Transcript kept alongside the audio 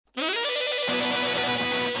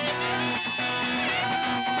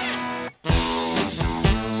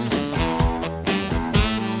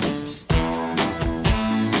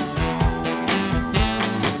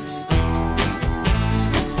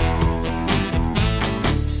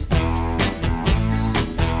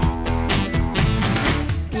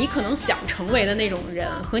成为的那种人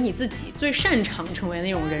和你自己最擅长成为的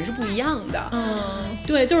那种人是不一样的。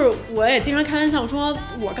对，就是我也经常开玩笑说，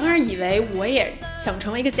我刚开始以为我也想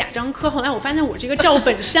成为一个贾樟柯，后来我发现我是一个赵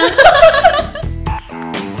本山。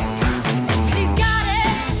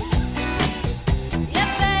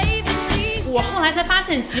我后来才发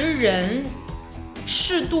现，其实人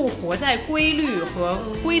适度活在规律和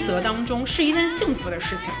规则当中是一件幸福的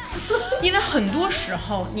事情，因为很多时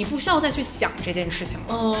候你不需要再去想这件事情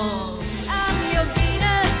了。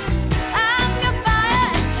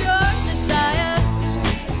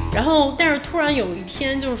然后但是突然有一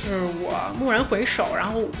天，就是我蓦然回首，然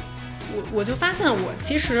后我就发现我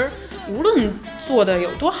其实无论做的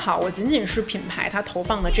有多好，我仅仅是品牌他投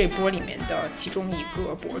放的这波里面的其中一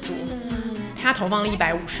个博主，他投放了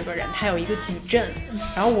150个人，他有一个矩阵，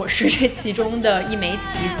然后我是这其中的一枚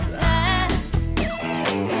棋子。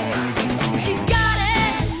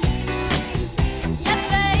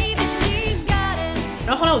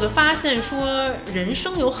然后后来我就发现说，人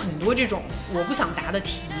生有很多这种我不想答的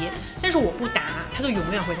题，但是我不答，它就永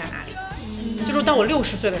远会在那里。就是到我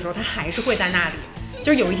60岁的时候，它还是会在那里。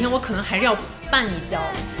就是有一天我可能还是要绊一跤。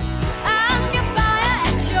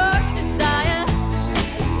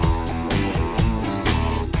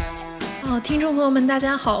听众朋友们大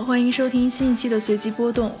家好，欢迎收听新一期的随机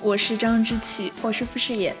波动，我是张之琪，我是傅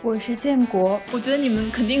世野，我是建国。我觉得你们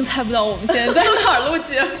肯定猜不到我们现在在哪儿录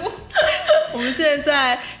节目。我们现在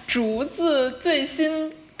在竹子最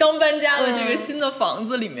新刚搬家的这个新的房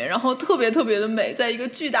子里面，然后特别特别的美，在一个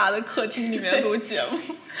巨大的客厅里面录节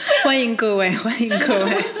目。欢迎各位，欢迎各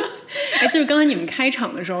位。就是刚才你们开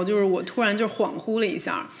场的时候，就是我突然就恍惚了一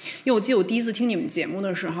下，因为我记得我第一次听你们节目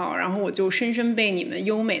的时候，然后我就深深被你们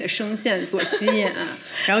优美的声线所吸引，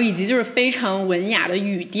然后以及就是非常文雅的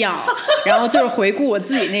语调，然后就是回顾我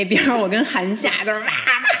自己那边，我跟韩夏就是哇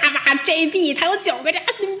哇哇 JB， 他有9个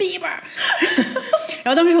Justin Bieber， 然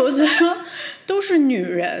后当时我就觉得说，都是女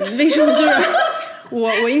人，为什么就是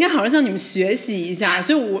我应该好好向你们学习一下，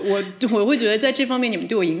所以我会觉得在这方面你们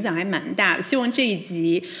对我影响还蛮大的。希望这一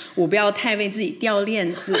集我不要太为自己掉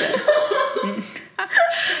链子。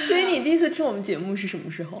所以你第一次听我们节目是什么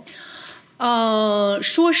时候？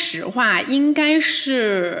说实话，应该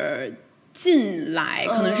是近来，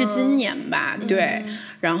可能是今年吧。对，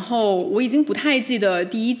然后我已经不太记得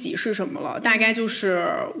第一集是什么了，大概就是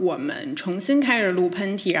我们重新开始录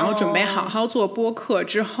喷嚏，然后准备好好做播客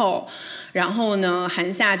之后，然后呢，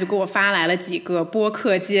韩夏就给我发来了几个播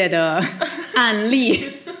客界的案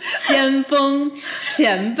例先锋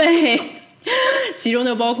前辈，其中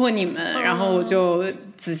就包括你们，然后我就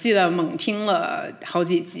仔细的猛听了好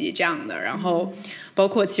几集这样的，然后包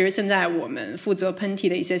括其实现在我们负责喷嚏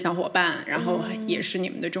的一些小伙伴，然后也是你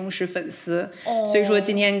们的忠实粉丝，所以说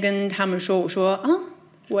今天跟他们说，我说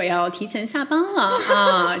我要提前下班了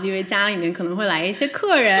啊，因为家里面可能会来一些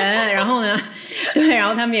客人，然后呢，对，然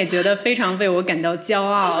后他们也觉得非常为我感到骄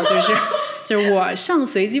傲，就是我上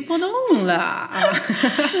随机波动了啊！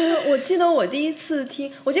我记得我第一次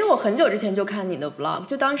听，我记得我很久之前就看你的 vlog，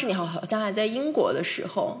 就当时你好像还在英国的时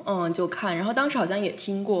候，就看，然后当时好像也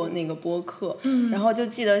听过那个播客，然后就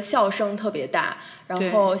记得笑声特别大，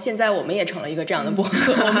然后现在我们也成了一个这样的播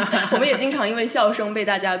客，我们也经常因为笑声被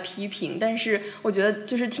大家批评，但是我觉得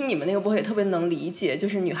就是听你们那个播客也特别能理解，就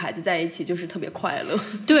是女孩子在一起就是特别快乐。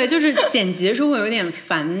对，就是剪辑的时候会有点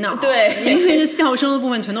烦恼，对，因为就笑声的部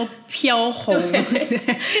分全都飘红。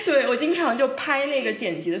对，我经常就拍那个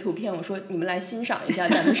剪辑的图片，我说你们来欣赏一下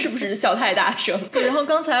咱们是不是笑太大声。对，然后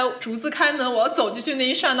刚才竹子开门，我要走进去那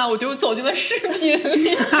一刹那，我就走进了视频里，就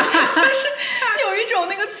是有一种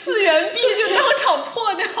那个次元壁就当场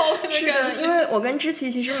破掉了的感觉。因为我跟知琪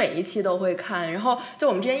其实每一期都会看，然后就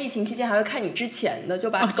我们之前疫情期间还会看你之前的，就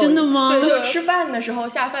把真的吗？对，就吃饭的时候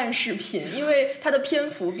下饭视频，因为它的篇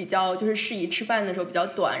幅比较就是适宜吃饭的时候比较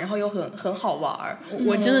短，然后又很好玩。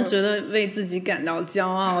我真的觉得为自己感到骄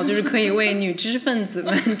傲，就是可以为女知识分子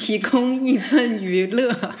们提供一份娱乐，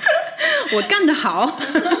我干得好。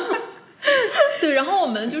对，然后我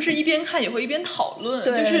们就是一边看也会一边讨论，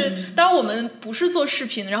就是当然我们不是做视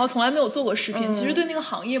频，然后从来没有做过视频，其实对那个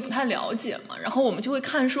行业不太了解嘛，然后我们就会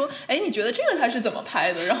看说，哎，你觉得这个它是怎么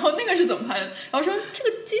拍的，然后那个是怎么拍的，然后说这个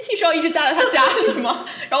机器是要一直架在他家里吗？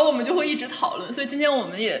然后我们就会一直讨论，所以今天我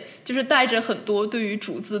们也就是带着很多对于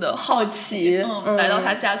竹子的好奇，来到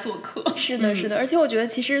他家做客。是的，是的，而且我觉得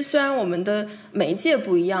其实虽然我们的媒介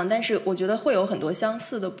不一样，但是我觉得会有很多相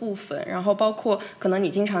似的部分，然后包括可能你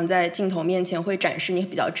经常在镜头面前会展示你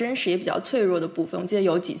比较真实也比较脆弱的部分。我记得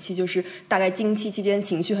有几期就是大概经期期间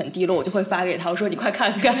情绪很低落，我就会发给他，我说你快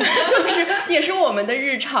看看，就是也是我们的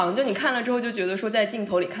日常，就你看了之后就觉得说在镜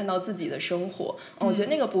头里看到自己的生活，我觉得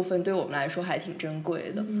那个部分对我们来说还挺珍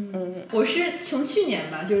贵的。我是从去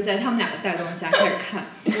年吧，就是在他们俩的带动下开始看，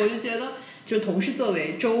我就觉得就同是作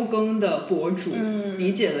为周更的博主，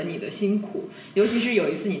理解了你的辛苦，尤其是有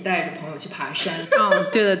一次你带着朋友去爬山。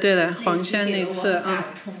对的对的，黄山那次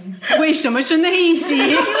为什么是那一集？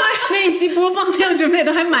因为那一集播放量什么也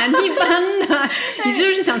都还蛮一般的，你就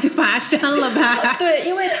是想去爬山了吧？对，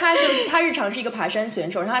因为他日常是一个爬山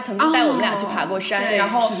选手，然后他曾经带我们俩去爬过山，然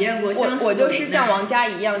后体验过我就是像王佳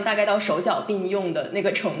一样，大概到手脚并用的那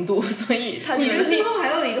个程度，所以他你这最后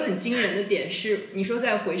还有一个很惊人的点是，你说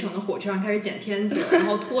在回程的火车上开始剪片子，然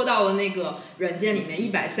后拖到了那个软件里面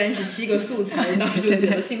137个素材，我当时就觉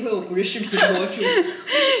得幸亏我不是视频博主。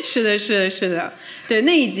是的是的是的，对，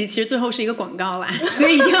那一集其实最后是一个广告啦，所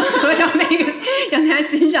以一定要得到那个让大家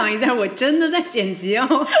欣赏一下，我真的在剪辑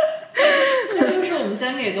哦。那就是我们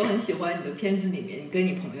3个也都很喜欢你的片子里面你跟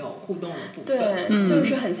你朋友互动的部分。对，就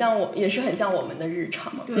是很像我，也是很像我们的日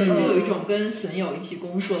常。对，就有一种跟损友一起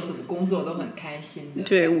工作，怎么工作都很开心的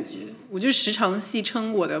对，我就时常戏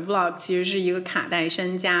称我的 vlog 其实是一个卡戴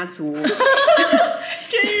珊家族。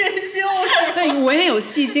真人秀。对，我也有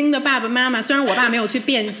戏精的爸爸妈妈，虽然我爸没有去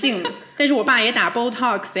变性，但是我爸也打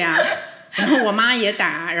Botox 呀，然后我妈也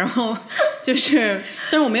打，然后就是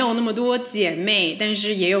虽然我没有那么多姐妹，但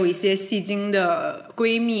是也有一些戏精的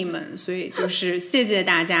闺蜜们，所以就是谢谢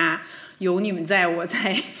大家，有你们在我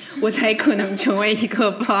才可能成为一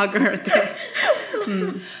个 vlogger。 对，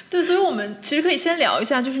对，所以我们其实可以先聊一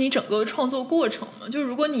下就是你整个创作过程嘛，就是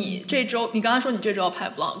如果你这周，你刚才说你这周要拍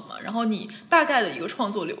vlog 嘛，然后你大概的一个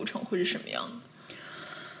创作流程会是什么样的？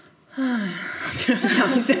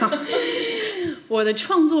想一想，我的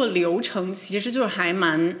创作流程其实就是还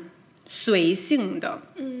蛮随性的。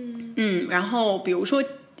然后比如说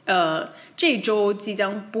这周即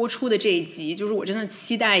将播出的这一集，就是我真的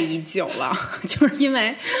期待已久了，就是因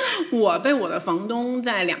为我被我的房东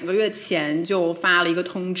在2个月前就发了一个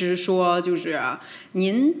通知，说就是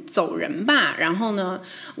您走人吧。然后呢，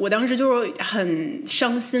我当时就是很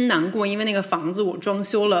伤心难过，因为那个房子我装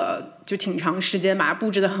修了就挺长时间，把它布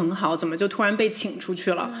置得很好，怎么就突然被请出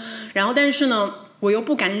去了？然后但是呢，我又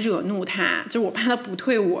不敢惹怒他，就是我怕他不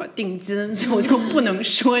退我定金，所以我就不能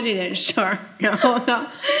说这件事儿。然后呢，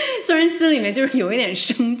虽然心里面就是有一点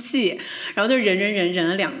生气，然后就忍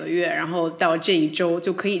了2个月，然后到这一周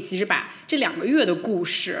就可以其实把这2个月的故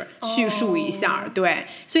事叙述一下。对，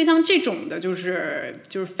所以像这种的就是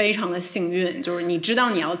非常的幸运，就是你知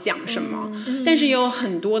道你要讲什么，但是也有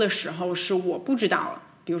很多的时候是我不知道，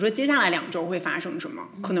比如说接下来2周会发生什么，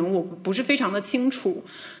可能我不是非常的清楚，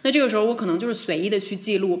那这个时候我可能就是随意的去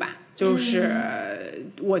记录吧，就是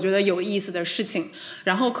我觉得有意思的事情，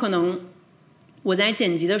然后可能我在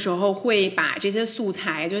剪辑的时候会把这些素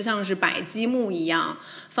材就像是摆积木一样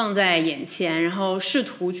放在眼前，然后试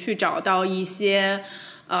图去找到一些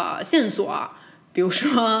线索，比如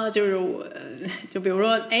说就比如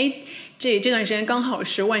说这段时间刚好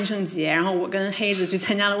是万圣节，然后我跟黑子去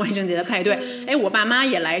参加了万圣节的派对。我爸妈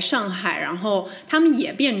也来上海，然后他们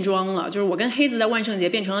也变装了，就是我跟黑子在万圣节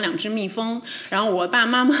变成了2只蜜蜂，然后我爸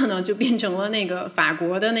妈妈呢就变成了那个法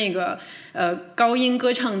国的那个高音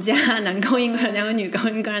歌唱家，男高音歌唱家和女高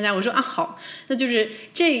音歌唱家。我说好，那就是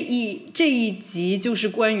这一集就是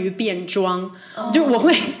关于变装，就是我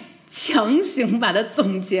会强行把它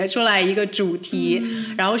总结出来一个主题，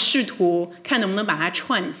然后试图看能不能把它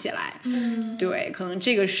串起来。对，可能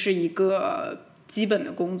这个是一个基本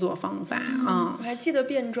的工作方法。我还记得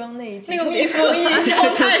变装那一集，那个蜜蜂印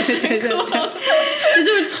象太深刻了。这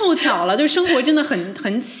就是凑巧了，就生活真的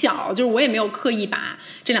很巧，就是我也没有刻意把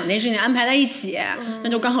这2件事情安排在一起，那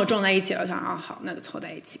就刚好撞在一起了，想好那就凑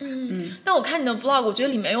在一起。那我看你的 vlog， 我觉得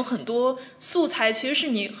里面有很多素材其实是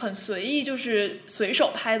你很随意，就是随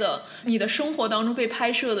手拍的，你的生活当中被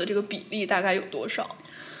拍摄的这个比例大概有多少？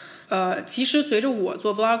其实随着我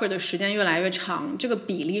做 vlogger 的时间越来越长，这个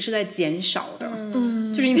比例是在减少的。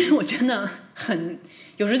就是因为我真的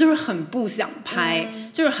有时候就是很不想拍，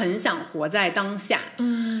就是很想活在当下。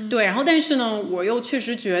对，然后但是呢，我又确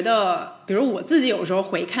实觉得，比如我自己有时候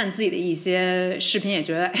回看自己的一些视频，也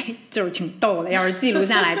觉得就是挺逗的，要是记录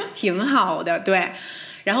下来挺好的。对，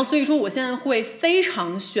然后所以说我现在会非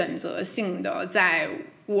常选择性的在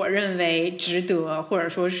我认为值得或者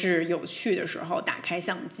说是有趣的时候打开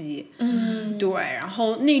相机。对，然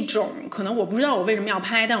后那种可能我不知道我为什么要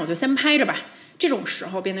拍，但我就先拍着吧，这种时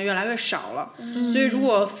候变得越来越少了。所以如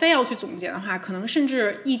果非要去总结的话，可能甚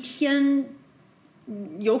至一天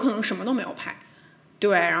有可能什么都没有拍。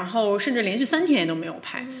对，然后甚至连续3天也都没有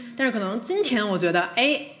拍，但是可能今天我觉得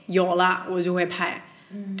有了，我就会拍。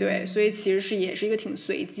对，所以其实也是一个挺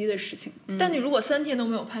随机的事情。但你如果3天都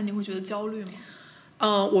没有拍，你会觉得焦虑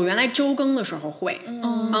吗？我原来周更的时候会，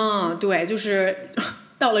对，就是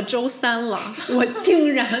到了周3了，我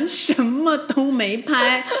竟然什么都没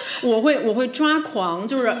拍，我会抓狂，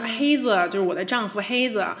就是黑子，就是我的丈夫黑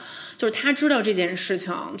子，就是他知道这件事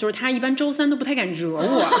情，就是他一般周3都不太敢惹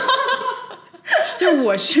我。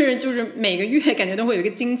就是每个月感觉都会有一个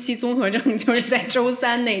经期综合症，就是在周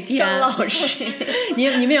3那天。张老师，你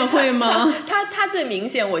们也会吗？他最明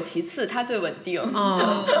显，我其次，他最稳定。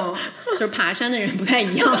就是爬山的人不太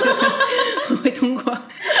一样，就会通过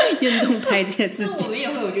运动排解自己。那我们也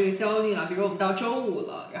会有这个焦虑了，比如我们到周5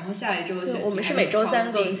了，然后下一周的选题我们是每周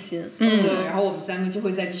3更新，对，然后我们3个就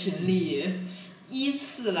会在群里依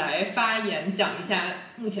次来发言，讲一下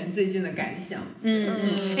目前最近的感想。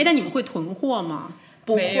但你们会囤货吗？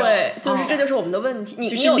不会，这就是我们的问题。你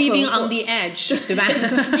就是 living on the edge， 对吧？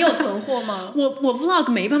你有囤货吗？我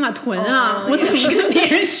vlog 没办法囤啊，我怎么跟别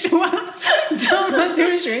人说？你知道吗？就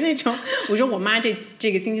是属于那种，我说我妈这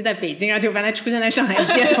个星期在北京，然后就把她出现在上海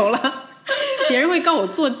街头了。别人会告我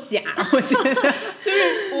作假，我觉得就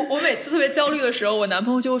是我每次特别焦虑的时候，我男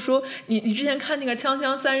朋友就说你之前看那个《锵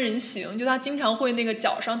锵三人行》，就他经常会那个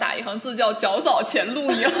脚上打一行字叫脚早前路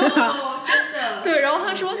一样。真的。对，然后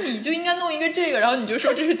他说你就应该弄一个这个，然后你就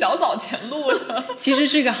说这是脚早前路的。其实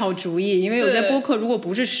是一个好主意，因为有些播客如果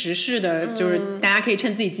不是时事的，就是大家可以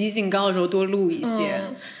趁自己激进高的时候多录一些。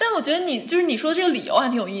但我觉得你说的这个理由还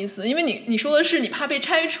挺有意思，因为你说的是你怕被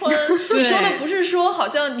拆穿，你说的不是说好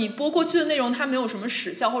像你播过去的内容它没有什么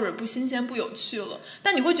时效或者不新鲜不有趣了，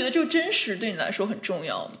但你会觉得这个真实对你来说很重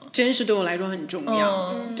要吗？真实对我来说很重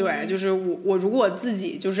要。对，就是我如果自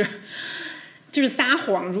己就是撒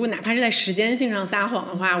谎，如果哪怕是在时间性上撒谎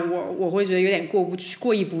的话，我会觉得有点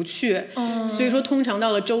过意不去。所以说通常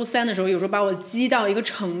到了周3的时候，有时候把我激到一个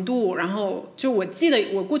程度，然后就我记得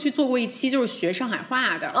我过去做过一期就是学上海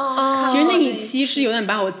话的，其实那一期是有点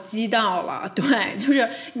把我激到了。对，就是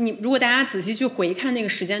如果大家仔细去回看那个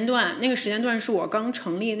时间段，是我刚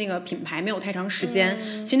成立那个品牌没有太长时间，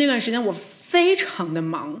其实那段时间我非常的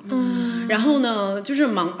忙，然后呢就是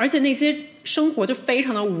忙，而且那些生活就非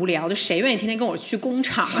常的无聊，就谁愿意天天跟我去工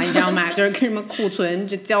厂啊，你知道吗？就是跟什么库存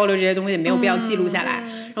就交流这些东西也没有必要记录下来。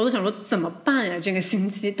然后我就想说怎么办呀？这个星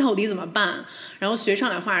期到底怎么办？然后学上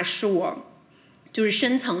海话是我就是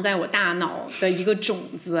深藏在我大脑的一个种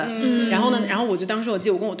子。然后我就当时我记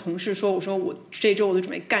得我跟我同事说，我说我这周我就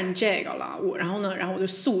准备干这个了。然后我就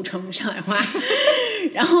速成上海话。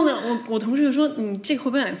然后呢，我同事就说你这会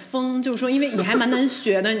不会有点疯？就是说因为也还蛮难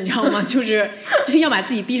学的，你知道吗？就是要把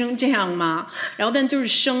自己逼成这样吗？然后但就是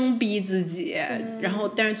生逼自己，然后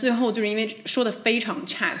但是最后就是因为说的非常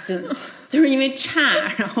差劲，就是因为差，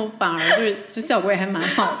然后反而就效果也还蛮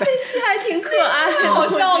好的。那期还挺可爱的，好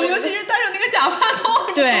笑的，尤其是戴上那个假发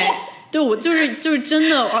套。对，我就是真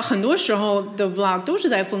的，很多时候的 vlog 都是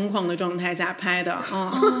在疯狂的状态下拍的。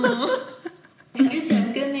你之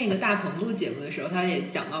前跟那个大鹏录节目的时候，他也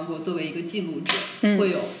讲到过，作为一个记录者，会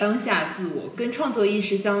有当下自我跟创作意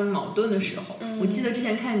识相矛盾的时候。我记得之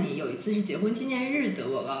前看你有一次是结婚纪念日的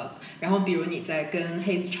vlog， 然后比如你在跟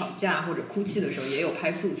黑子吵架或者哭泣的时候，也有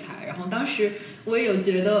拍素材。然后当时我也有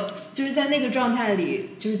觉得，就是在那个状态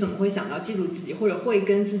里，就是怎么会想到记录自己，或者会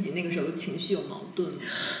跟自己那个时候的情绪有矛盾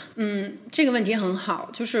吗？这个问题很好，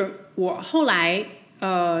就是我后来。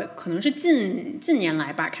可能是近年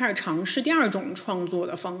来吧，开始尝试第2种创作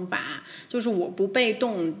的方法，就是我不被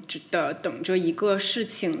动的等着一个事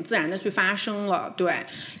情自然的去发生了。对，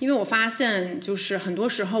因为我发现就是很多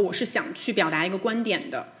时候我是想去表达一个观点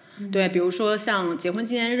的。对，比如说像结婚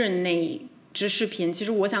纪念日那支视频，其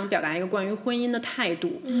实我想表达一个关于婚姻的态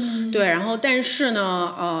度。对，然后但是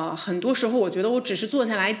呢很多时候我觉得我只是坐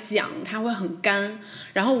下来讲它会很干，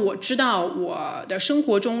然后我知道我的生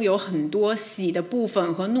活中有很多喜的部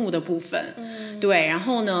分和怒的部分。对，然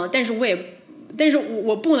后呢但是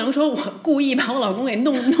我不能说我故意把我老公给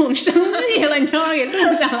弄生气了，你知道吗？给录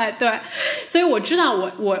下来。对，所以我知道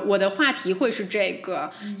我的话题会是这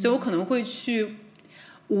个，所以我可能会去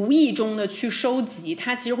无意中的去收集，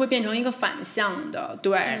它其实会变成一个反向的。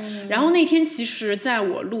对，然后那天其实在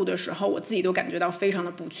我录的时候，我自己都感觉到非常的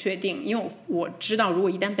不确定，因为我知道如果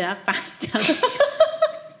一旦被他发现了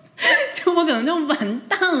就我可能就完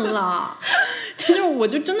蛋了。我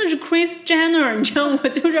就真的是 Kris Jenner， 你知道，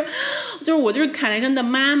我就是卡戴珊的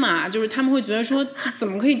妈妈，就是他们会觉得说怎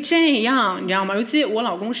么可以这样，你知道吗？尤其我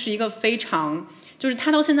老公是一个非常，就是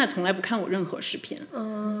他到现在从来不看我任何视频。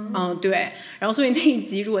对，然后所以那一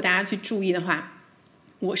集如果大家去注意的话，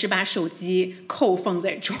我是把手机扣放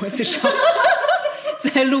在桌子上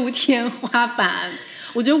在录天花板。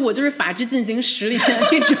我觉得我就是《法制进行时》里的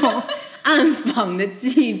那种暗访的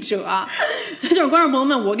记者，所以就是观众朋友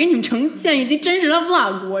们，我给你们呈现一集真实的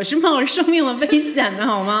vlog， 我是冒着生命的危险的，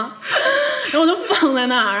好吗？然后我就放在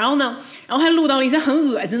那儿，然后还录到了一些很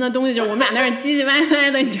恶心的东西，就是我们俩在那儿唧唧歪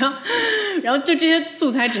歪的，你知道，然后就这些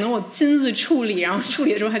素材只能我亲自处理，然后处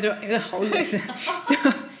理的时候还觉得哎好恶心，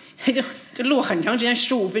就录很长时间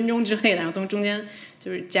，15分钟之类的，然后从中间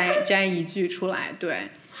就是摘一句出来，对。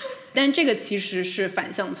但这个其实是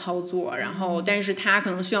反向操作，然后但是它可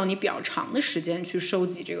能需要你比较长的时间去收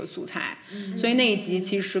集这个素材，所以那一集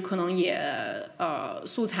其实可能也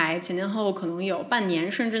素材前后可能有半年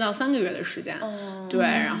甚至到3个月的时间，对，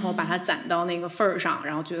然后把它攒到那个份儿上，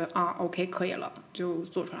然后觉得OK 可以了，就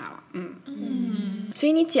做出来了，所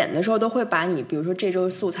以你剪的时候都会把你比如说这周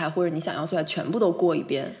素材或者你想要素材全部都过一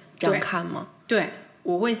遍，这样看吗？对。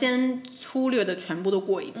我会先粗略的全部都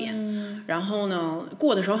过一遍，然后呢，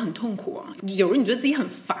过的时候很痛苦，有时候你觉得自己很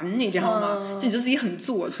烦，你知道吗？就你觉得自己很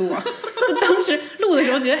做作。就当时录的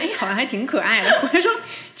时候觉得，哎，好像还挺可爱的。回来说，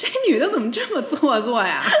这女的怎么这么做作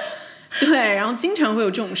呀？对，然后经常会有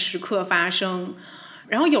这种时刻发生，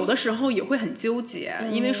然后有的时候也会很纠结，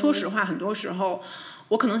因为说实话，很多时候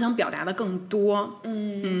我可能想表达的更多，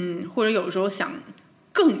或者有的时候想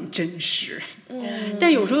更真实，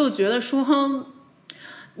但有时候又觉得说。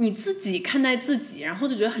你自己看待自己，然后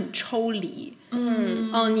就觉得很抽离。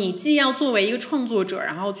你既要作为一个创作者，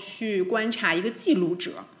然后去观察一个记录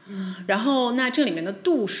者，然后那这里面的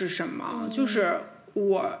度是什么？就是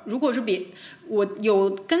我如果是我有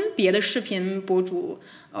跟别的视频博主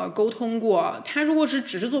沟通过，他如果是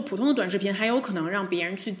只是做普通的短视频，还有可能让别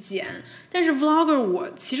人去剪，但是 vlogger 我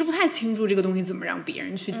其实不太清楚这个东西怎么让别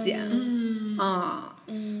人去剪。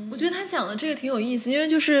我觉得他讲的这个挺有意思，因为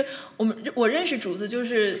就是我认识竹子，就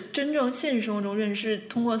是真正现实生活中认识，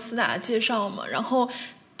通过思达介绍嘛，然后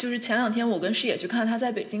就是前2天我跟师野去看他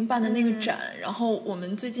在北京办的那个展，然后我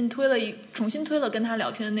们最近重新推了跟他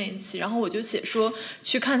聊天的那一期，然后我就写说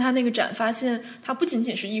去看他那个展，发现他不仅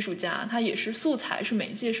仅是艺术家，他也是素材，是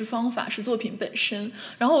媒介，是方法，是作品本身。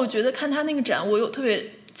然后我觉得看他那个展，我有特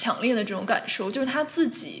别强烈的这种感受，就是他自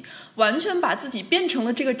己完全把自己变成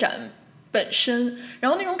了这个展本身，然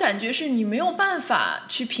后那种感觉是你没有办法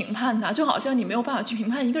去评判它，就好像你没有办法去评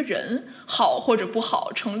判一个人好或者不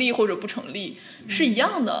好，成立或者不成立，是一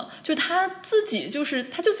样的。就他自己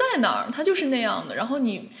他就在那儿，他就是那样的。然后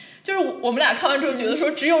你就是我们俩看完之后觉得说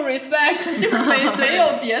只有 respect， 就是没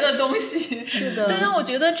有别的东西。是的。但我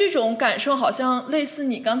觉得这种感受好像类似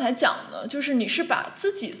你刚才讲的，就是你是把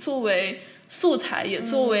自己作为素材，也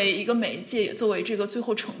作为一个媒介，也作为这个最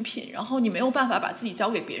后成品，然后你没有办法把自己交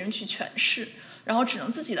给别人去诠释，然后只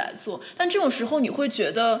能自己来做。但这种时候你会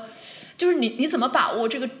觉得就是你怎么把握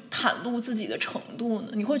这个袒露自己的程度呢？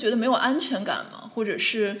你会觉得没有安全感吗？或者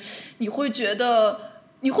是你会觉得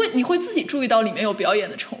你会自己注意到里面有表演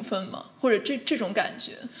的成分吗？或者这种感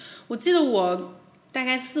觉？我记得我大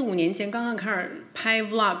概4-5年前刚刚开始拍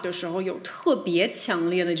vlog 的时候，有特别强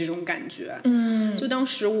烈的这种感觉。就当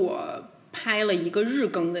时我拍了一个日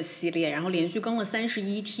更的系列，然后连续更了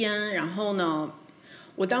31天，然后呢，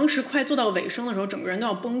我当时快做到尾声的时候，整个人都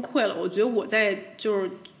要崩溃了。我觉得我在就是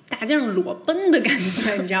大街上裸奔的感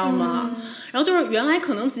觉，你知道吗？然后就是原来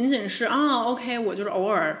可能仅仅是OK， 我就是偶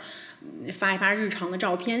尔发一发日常的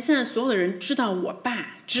照片，现在所有的人知道我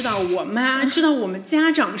爸，知道我妈，知道我们家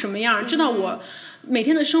长什么样，知道我每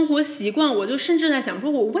天的生活习惯，我就甚至在想说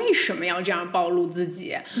我为什么要这样暴露自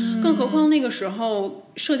己。更何况那个时候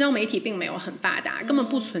社交媒体并没有很发达，根本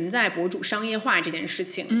不存在博主商业化这件事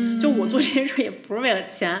情。就我做这件事也不是为了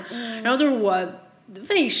钱，然后就是我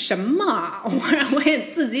为什么我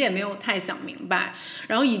也自己也没有太想明白，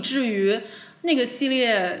然后以至于那个系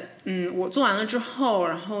列我做完了之后，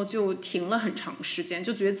然后就停了很长时间，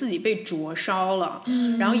就觉得自己被灼烧了，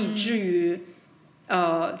然后以至于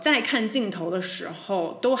在看镜头的时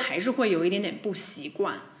候都还是会有一点点不习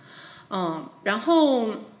惯。然后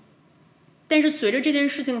但是随着这件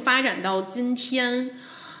事情发展到今天，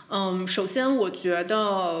首先我觉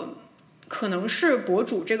得可能是博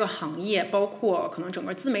主这个行业，包括可能整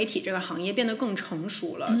个自媒体这个行业变得更成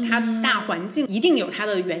熟了，它大环境一定有它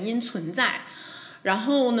的原因存在。然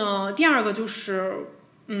后呢，第二个就是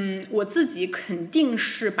我自己肯定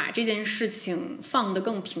是把这件事情放得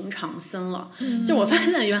更平常心了。就我发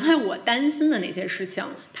现原来我担心的那些事情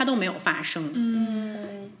它都没有发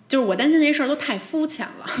生。就是我担心那些事儿都太肤浅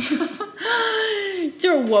了。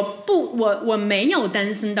就是我没有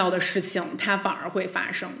担心到的事情它反而会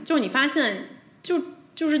发生。就是你发现就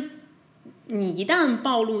是你一旦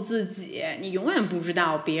暴露自己，你永远不知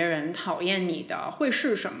道别人讨厌你的会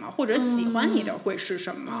是什么，或者喜欢你的会是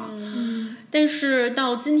什么。但是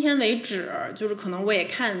到今天为止，就是可能我也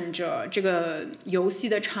看着这个游戏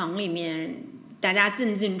的场里面，大家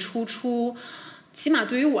进进出出，起码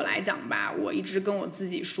对于我来讲吧，我一直跟我自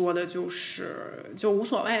己说的就无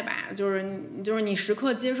所谓吧，就是你时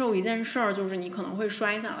刻接受一件事儿，就是你可能会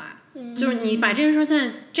摔下来，就是你把这件事儿现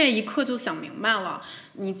在这一刻就想明白了，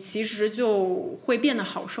你其实就会变得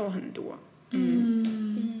好受很多。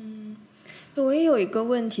我也有一个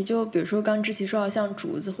问题，就比如说刚志奇说到像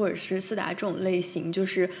竹子或者是思达这种类型，就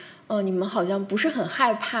是你们好像不是很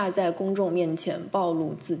害怕在公众面前暴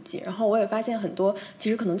露自己。然后我也发现很多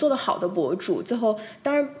其实可能做得好的博主，最后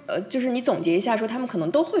当然就是你总结一下说他们可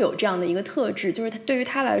能都会有这样的一个特质，就是对于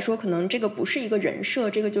他来说可能这个不是一个人设，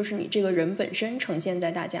这个就是你这个人本身呈现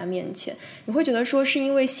在大家面前。你会觉得说是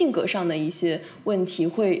因为性格上的一些问题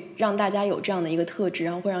会让大家有这样的一个特质，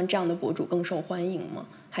然后会让这样的博主更受欢迎吗？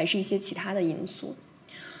还是一些其他的因素？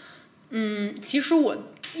其实我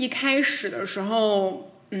一开始的时候，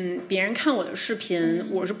别人看我的视频，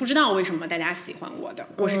我是不知道为什么大家喜欢我的，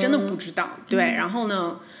我是真的不知道。对，然后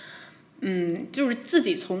呢，就是自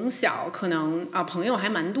己从小可能朋友还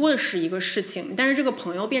蛮多的是一个事情，但是这个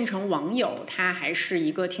朋友变成网友，它还是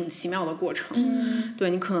一个挺奇妙的过程。对，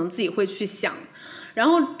你可能自己会去想，然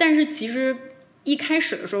后但是其实一开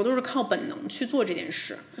始的时候都是靠本能去做这件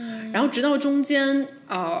事，然后直到中间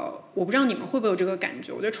我不知道你们会不会有这个感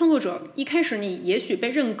觉，我觉得创作者一开始你也许被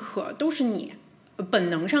认可都是你本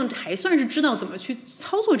能上还算是知道怎么去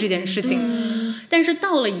操作这件事情，但是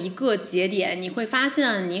到了一个节点，你会发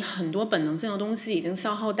现你很多本能性的东西已经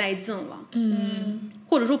消耗殆尽了。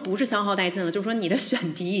或者说不是消耗殆尽了，就是说你的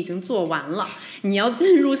选题已经做完了，你要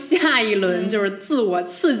进入下一轮就是自我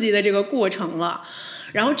刺激的这个过程了。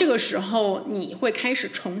然后这个时候你会开始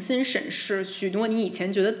重新审视许多你以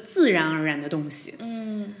前觉得自然而然的东西。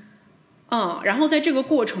然后在这个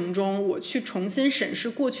过程中我去重新审视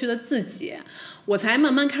过去的自己，我才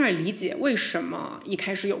慢慢开始理解为什么一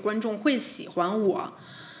开始有观众会喜欢我。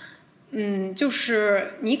就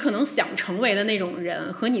是你可能想成为的那种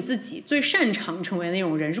人和你自己最擅长成为的那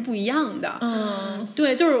种人是不一样的。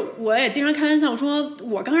对，就是我也经常开玩笑说，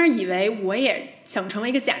我刚开始以为我也想成为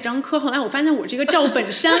一个贾樟柯，后来我发现我是一个赵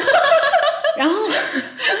本山。然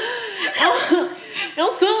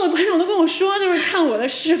后所有的观众都跟我说，就是看我的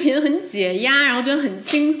视频很解压，然后觉得很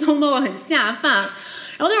轻松，包括很下饭。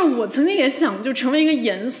然后但是我曾经也想就成为一个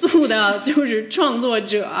严肃的就是创作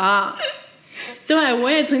者。对，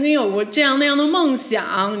我也曾经有过这样那样的梦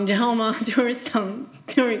想，你知道吗？就是想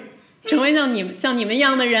就是成为像你们一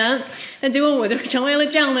样的人，但结果我就成为了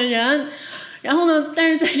这样的人。然后呢，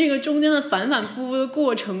但是在这个中间的反反复复的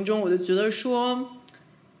过程中，我就觉得说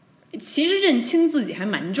其实认清自己还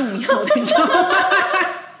蛮重要的，你知道吗？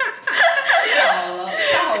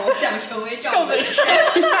恰好我想成为赵本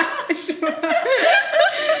山，是吧？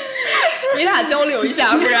你俩交流一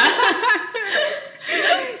下，不然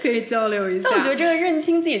可以交流一下。但我觉得这个认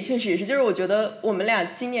清自己确实也是，就是我觉得我们俩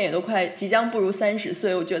今年也都快即将步入30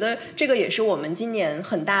岁，我觉得这个也是我们今年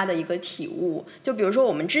很大的一个体悟。就比如说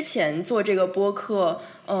我们之前做这个播客，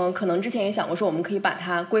可能之前也想过说我们可以把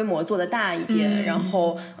它规模做得大一点，然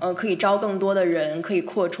后可以招更多的人，可以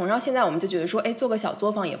扩充。然后现在我们就觉得说，做个小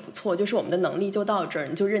作坊也不错，就是我们的能力就到这儿，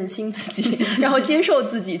你就认清自己，然后接受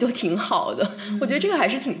自己就挺好的。我觉得这个还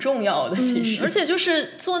是挺重要的，其实。而且就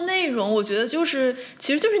是做内容，我觉得就是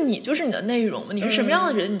其实就是你的内容，你是什么样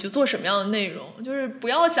的人，你就做什么样的内容，就是不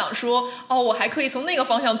要想说我还可以从那个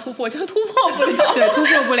方向突破，就突破不了。对，突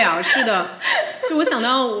破不了，是的。就我想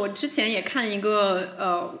到我之前也看一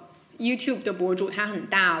个YouTube 的博主，他很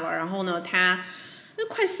大了，然后呢他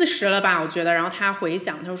快40了吧我觉得，然后他回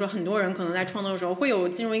想他说很多人可能在创作的时候会有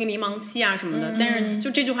进入一个迷茫期啊什么的，但是就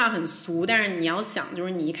这句话很俗，但是你要想就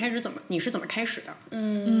是你一开始你是怎么开始的，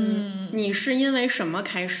你是因为什么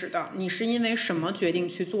开始的，你是因为什么决定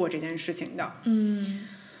去做这件事情的。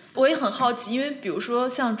我也很好奇，因为比如说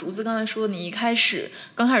像竹子刚才说，你刚开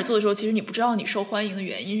始做的时候，其实你不知道你受欢迎的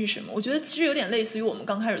原因是什么。我觉得其实有点类似于我们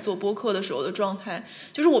刚开始做播客的时候的状态，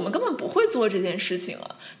就是我们根本不会做这件事情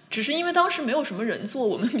了，只是因为当时没有什么人做，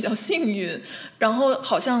我们比较幸运，然后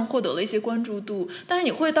好像获得了一些关注度。但是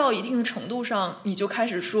你会到一定的程度上，你就开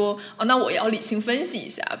始说那我也要理性分析一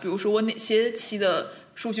下，比如说我哪些期的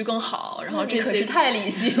数据更好，然后这些可是太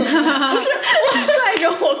理性了，不是我拽着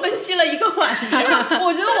我分析了一个晚上。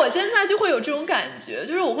我觉得我现在就会有这种感觉，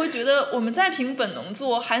就是我会觉得我们再凭本能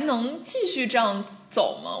做，还能继续这样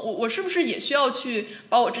走吗？我是不是也需要去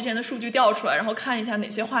把我之前的数据调出来，然后看一下哪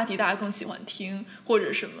些话题大家更喜欢听，或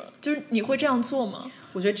者什么？就是你会这样做吗？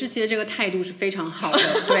我觉得志奇的这个态度是非常好的，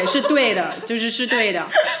对，是对的，是对的。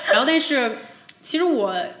然后，但是其实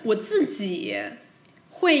我自己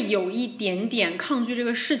会有一点点抗拒这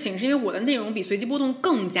个事情，是因为我的内容比随机波动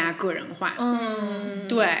更加个人化。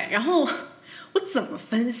对。然后我怎么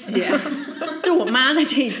分析？就我妈在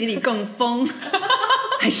这一集里更疯，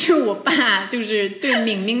还是我爸就是对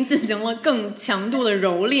敏敏进行了更强度的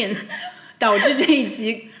蹂躏，导致这一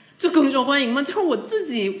集就更受欢迎吗？就是我自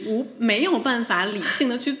己没有办法理性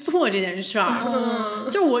的去做这件事儿。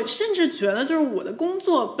就我甚至觉得，就是我的工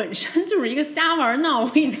作本身就是一个瞎玩闹，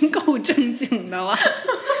我已经够正经的了，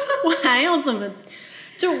我还要怎么？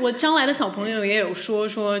就我招来的小朋友也有说，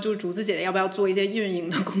就是竹子姐姐要不要做一些运营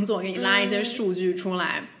的工作，给你拉一些数据出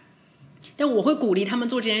来。但我会鼓励他们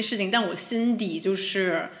做这件事情，但我心底就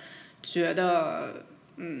是觉得。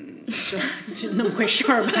就那么回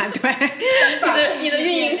事儿吧，对。你的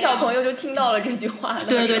运营小朋友就听到了这句话了。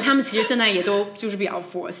对，他们其实现在也都就是比较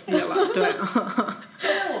佛系了，对。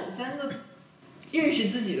在我们三个认识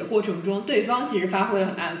自己的过程中，对方其实发挥了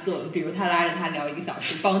很大的作用，比如他拉着他聊1个小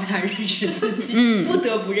时，帮他认识自己，不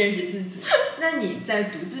得不认识自己。那你在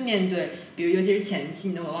独自面对，比如尤其是前期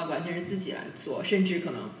你的vlog完全是自己来做，甚至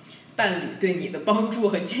可能伴侣对你的帮助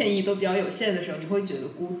和建议都比较有限的时候，你会觉得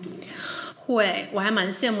孤独？会，我还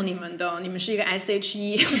蛮羡慕你们的，你们是一个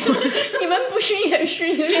SHE， 你们不是也是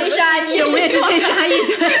一个追杀役？我也是追杀役，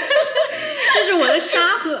对。就是我的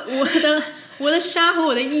沙和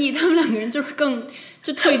我的 E， 他们2个人就是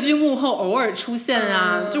就退居幕后，偶尔出现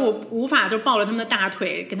啊，就我无法就抱着他们的大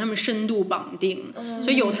腿跟他们深度绑定，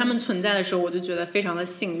所以有他们存在的时候，我就觉得非常的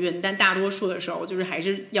幸运。但大多数的时候，就是还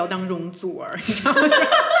是要当容祖儿，你知道吗？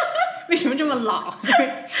为什么这么老？就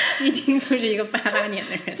是一听就是一个88年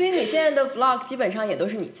的人。所以你现在的 vlog 基本上也都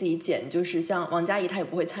是你自己剪，就是像王佳怡她也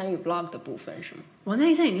不会参与 vlog 的部分，是吗？王佳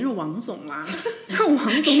怡现在已经是王总了，就是王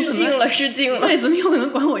总失敬了。对，怎么有可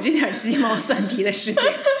能管我这点鸡毛蒜皮的事情？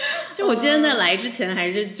就我今天在来之前，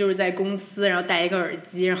还是就是在公司，然后戴一个耳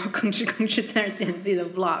机，然后吭哧在那剪自己的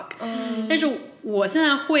vlog。但是我现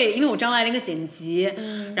在会，因为我招来了一个剪辑，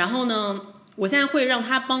然后呢。我现在会让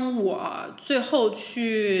他帮我最后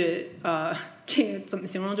去这个怎么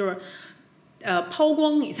形容，就是抛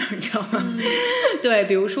光一下，你知道吗？对，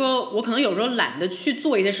比如说我可能有时候懒得去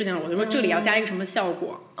做一些事情，我就说这里要加一个什么效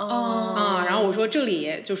果然后我说这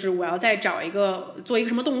里就是我要再做一个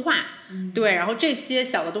什么动画，对，然后这些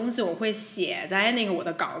小的东西我会写在那个我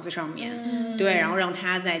的稿子上面，对，然后让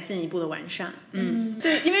它再进一步的完善。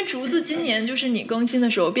对，因为竹子今年就是你更新的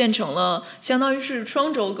时候变成了相当于是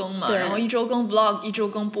双周更嘛，然后1周更 vlog， 1周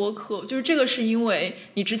更播客，就是这个是因为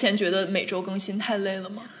你之前觉得每周更新太累了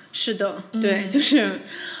吗？是的，对，就是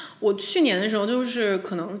我去年的时候，就是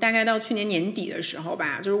可能大概到去年年底的时候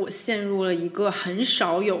吧，就是我陷入了一个很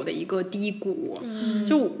少有的一个低谷，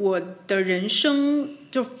就我的人生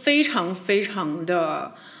就非常非常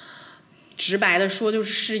的直白的说，就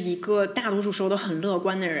是一个大多数时候都很乐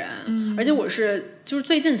观的人，而且我是就是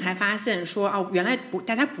最近才发现说原来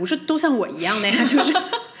大家不是都像我一样的呀，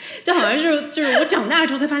就好像是就是我长大了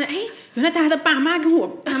之后才发现，原来大家的爸妈跟我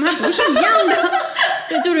爸妈不是一样的。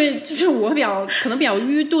对，就是我可能比较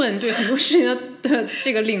愚钝，对很多事情的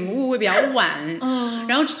这个领悟会比较晚。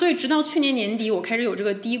然后所以直到去年年底我开始有这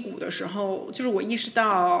个低谷的时候，就是我意识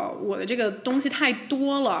到我的这个东西太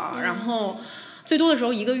多了，然后最多的时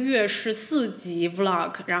候1个月是4集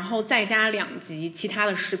vlog， 然后再加2集其他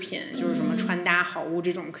的视频，就是什么穿搭好物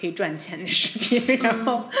这种可以赚钱的视频，然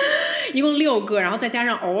后一共6个，然后再加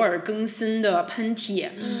上偶尔更新的喷嚏，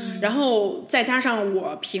然后再加上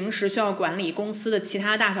我平时需要管理公司的其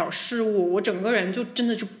他大小事务，我整个人就真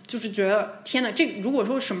的就是觉得天哪，这如果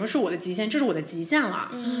说什么是我的极限，这是我的极限了，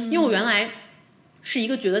因为我原来是一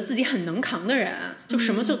个觉得自己很能扛的人，就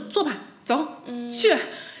什么就做吧，走去。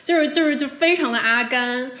就非常的阿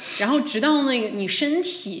甘，然后直到那个你身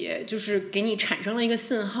体就是给你产生了一个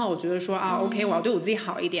信号，我觉得说OK， 我要对我自己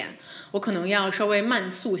好一点，我可能要稍微慢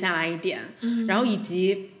速下来一点，然后以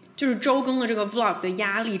及就是周更的这个 vlog 的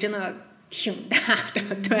压力真的挺大的，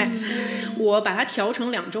对，我把它调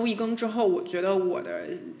成2周1更之后，我觉得我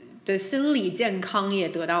的心理健康也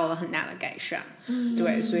得到了很大的改善，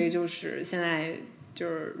对，所以就是现在就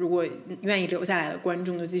是如果愿意留下来的观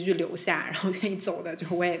众就继续留下，然后愿意走的就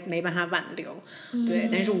是我也没办法挽留，对，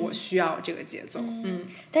但是我需要这个节奏。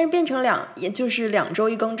但是变成也就是2周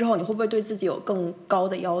1更之后，你会不会对自己有更高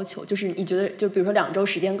的要求？就是你觉得就比如说2周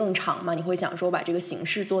时间更长嘛，你会想说把这个形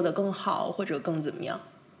式做得更好或者更怎么样？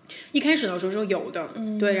一开始的时候是有的，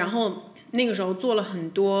对，然后那个时候做了很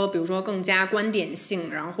多比如说更加观点性，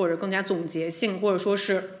然后或者更加总结性，或者说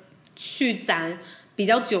是去攒比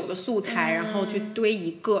较久的素材，然后去堆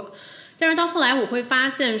一个。但是到后来我会发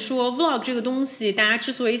现说 vlog 这个东西大家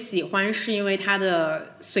之所以喜欢是因为它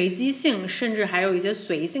的随机性，甚至还有一些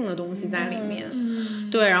随性的东西在里面，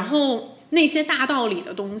对，然后那些大道理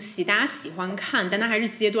的东西大家喜欢看，但它还是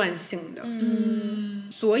阶段性的，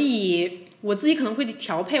所以我自己可能会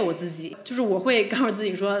调配我自己，就是我会告诉自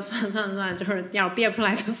己说算了，就是要憋不出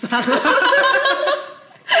来就算了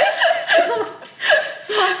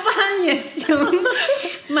做饭也行，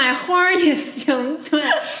买花也行，对，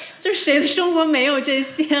就谁的生活没有这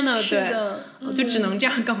些呢？对，我就只能这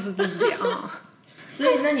样告诉自己啊。所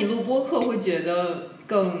以那你录播客会觉得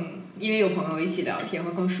更，因为有朋友一起聊天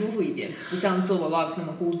会更舒服一点，不像做 vlog 那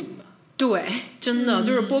么孤独吗？对，真的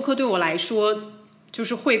就是播客对我来说就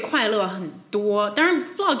是会快乐很多，当然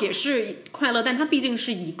vlog 也是快乐，但它毕竟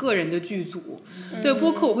是一个人的剧组。对，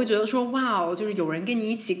播客我会觉得说哇，就是有人跟你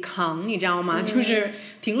一起扛，你知道吗？就是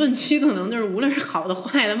评论区可能就是无论是好的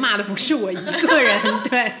坏的骂的不是我一个人，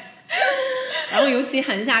对。然后尤其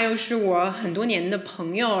韩夏又是我很多年的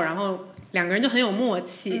朋友，然后2个人就很有默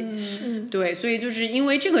契，对，所以就是因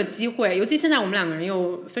为这个机会，尤其现在我们2个人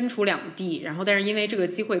又分处2地，然后但是因为这个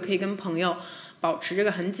机会可以跟朋友保持这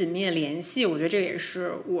个很紧密的联系，我觉得这也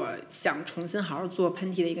是我想重新好好做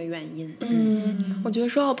喷嚏的一个原因。我觉得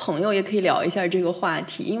说到朋友也可以聊一下这个话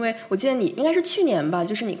题，因为我记得你应该是去年吧，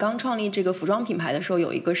就是你刚创立这个服装品牌的时候，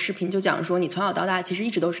有一个视频就讲说你从小到大其实一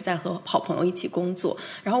直都是在和好朋友一起工作，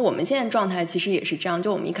然后我们现在状态其实也是这样，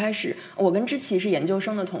就我们一开始我跟知琪是研究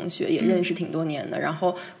生的同学，也认识挺多年的，然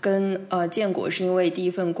后跟建国是因为第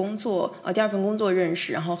2份工作认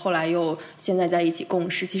识，然后后来又现在在一起共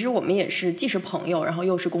事，其实我们也是既是朋友然后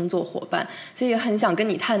又是工作伙伴，所以也很想跟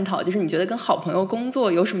你探讨，就是你觉得跟好朋友工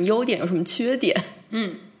作有什么优点有什么缺点？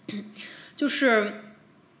就是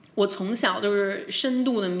我从小就是深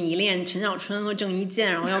度的迷恋陈小春和郑伊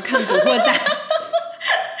健，然后要看《古惑仔》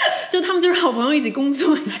就他们就是好朋友一起工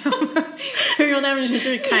作，你知道吗？就是说他们就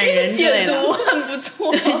是砍人之类的，解读很不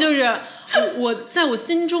错。对，就是我在我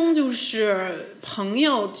心中就是朋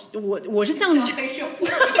友，我是像黑社会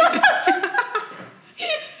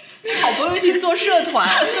好朋友一起做社团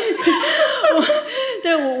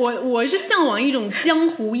我是向往一种江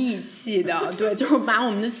湖义气的，对，就是把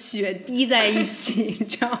我们的血滴在一起，你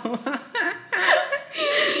知道吗？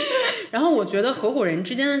然后我觉得合伙人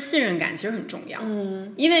之间的信任感其实很重要，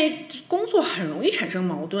因为工作很容易产生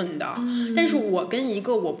矛盾的，但是我跟一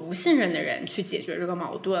个我不信任的人去解决这个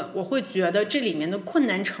矛盾，我会觉得这里面的困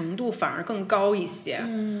难程度反而更高一些，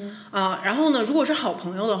然后呢，如果是好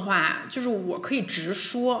朋友的话，就是我可以直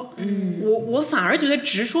说，我反而觉得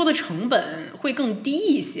直说的成本会更低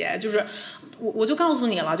一些，就是我就告诉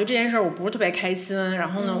你了，就这件事儿我不是特别开心，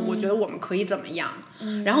然后呢，我觉得我们可以怎么样，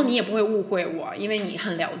然后你也不会误会我，因为你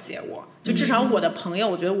很了解我，就至少我的朋友，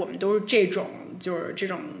我觉得我们都是这种就是这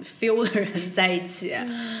种 feel 的人在一起，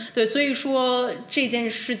对，所以说这件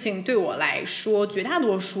事情对我来说绝大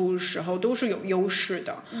多数时候都是有优势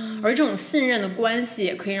的，而这种信任的关系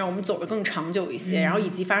也可以让我们走得更长久一些，然后以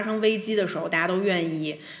及发生危机的时候大家都愿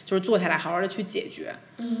意就是坐下来好好的去解决，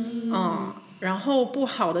然后不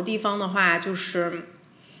好的地方的话就是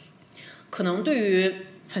可能对于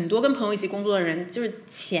很多跟朋友一起工作的人，就是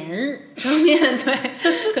钱上面对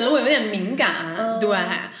可能会有点敏感，对，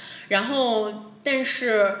然后但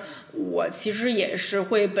是我其实也是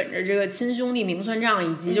会本着这个亲兄弟明算账，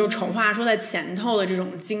以及就是丑话说在前头的这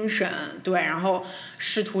种精神，对，然后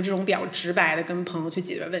试图这种比较直白的跟朋友去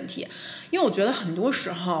解决问题，因为我觉得很多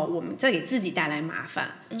时候我们在给自己带来麻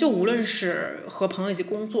烦，就无论是和朋友一起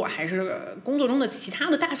工作，还是工作中的其他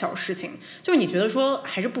的大小事情，就是你觉得说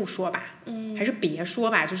还是不说吧，还是别说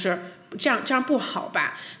吧，就是这样不好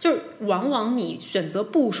吧，就是往往你选择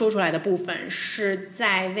不说出来的部分是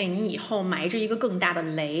在为你以后埋着一个更大的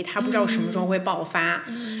雷，它不知道什么时候会爆发，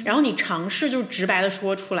然后你尝试就是直白的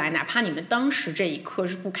说出来，哪怕你们当时这一刻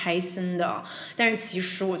是不开心的，但是其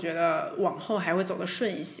实我觉得往后还会走得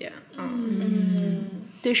顺一些。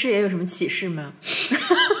对事业有什么启示吗？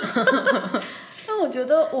但我觉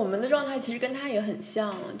得我们的状态其实跟他也很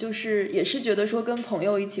像，就是也是觉得说跟朋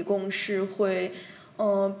友一起共事会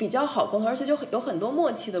比较好沟通，而且就有很多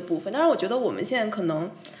默契的部分。当然我觉得我们现在可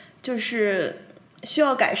能就是需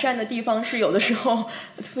要改善的地方是，有的时候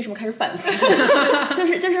为什么开始反思？就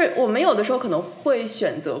是我们有的时候可能会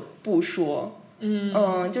选择不说，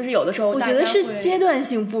就是有的时候我觉得是阶段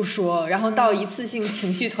性不说，然后到一次性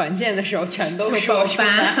情绪团建的时候全都说出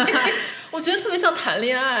来。我觉得特别像谈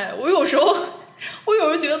恋爱，我有时候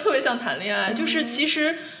觉得特别像谈恋爱，就是其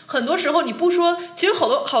实很多时候你不说，其实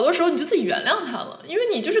好多时候你就自己原谅他了，因为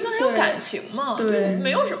你就是跟他有感情嘛，对，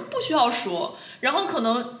没有什么不需要说，然后可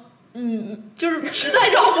能。就是实在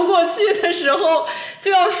绕不过去的时候就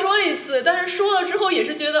要说一次，但是说了之后也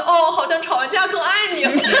是觉得好像吵完架更爱你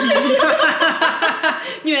了，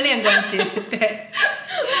虐恋关系，对。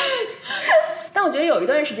但我觉得有一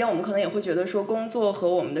段时间我们可能也会觉得说工作和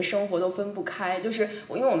我们的生活都分不开，就是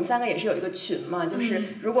因为我们3个也是有一个群嘛，就是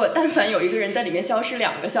如果但凡有一个人在里面消失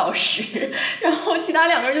2个小时，然后其他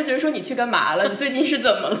2个人就觉得说你去干嘛了，你最近是怎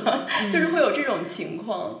么了，就是会有这种情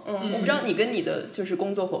况。我不知道你跟你的就是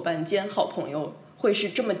工作伙伴兼好朋友会是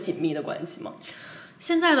这么紧密的关系吗？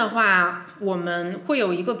现在的话，我们会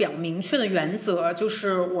有一个比较明确的原则，就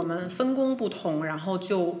是我们分工不同，然后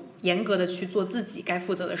就严格的去做自己该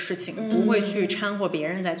负责的事情，不会去掺和别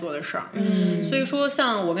人在做的事儿。所以说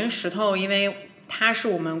像我跟石头，因为他是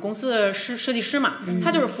我们公司的设计师嘛，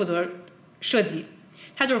他就是负责设计，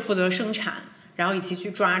他就是负责生产，然后一起去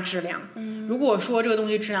抓质量。如果说这个东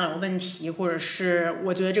西质量有问题，或者是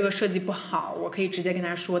我觉得这个设计不好，我可以直接跟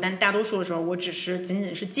他说，但大多数的时候我仅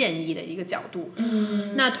仅是建议的一个角度。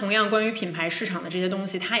那同样关于品牌市场的这些东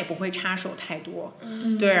西，他也不会插手太多。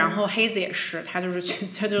对，然后黑子也是，他就是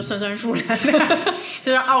算数来的，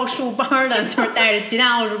就是奥数班的，就是带着其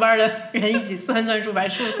他奥数班的人一起算数，把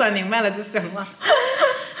数算明白了就行了。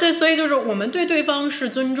对，所以就是我们对对方是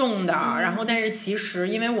尊重的，然后但是其实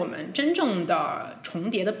因为我们真正的重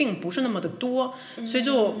叠的并不是那么的多，所以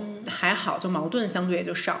就还好，就矛盾相对也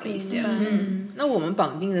就少了一些。那我们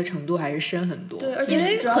绑定的程度还是深很多。对，而且因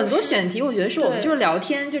为很多选题我觉得是我们就是聊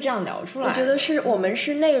天就这样聊出来。我觉得是我们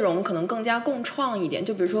是内容可能更加共创一点，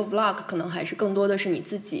就比如说 vlog 可能还是更多的是你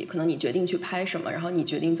自己，可能你决定去拍什么，然后你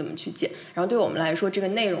决定怎么去剪，然后对我们来说这个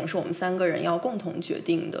内容是我们3个人要共同决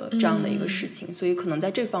定的这样的一个事情，所以可能在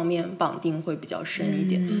这方面绑定会比较深一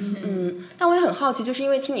点。但我也很好奇，就是因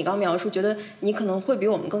为听你刚描述，觉得你可能会比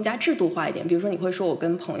我们更加制度化一点，比如说你会说我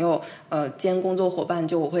跟朋友兼工作伙伴，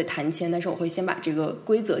就我会谈签，但是我会先把这个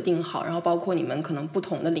规则定好，然后包括你们可能不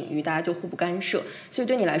同的领域大家就互不干涉，所以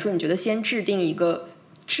对你来说你觉得先制定一个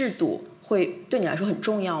制度会对你来说很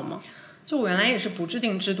重要吗？就我原来也是不制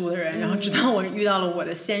定制度的人，然后直到我遇到了我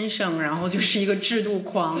的先生，然后就是一个制度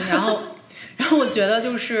狂，然后我觉得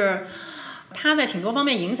就是他在挺多方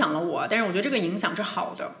面影响了我，但是我觉得这个影响是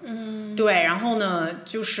好的。对，然后呢，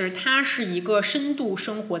就是他是一个深度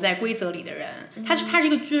生活在规则里的人，他是一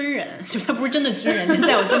个军人，就他不是真的军人，但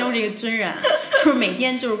在我心中是一个军人，就是每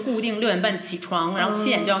天就是固定6点半起床，然后7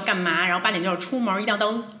点就要干嘛，然后8点就要出门，一定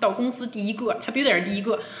要到公司第一个，他必须得是第一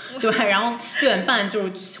个，对，然后6点半就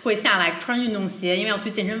会下来穿运动鞋，因为要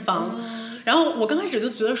去健身房。然后我刚开始就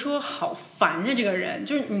觉得说好烦呀，这个人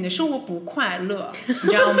就是你的生活不快乐，你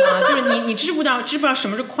知道吗？就是你知不知道什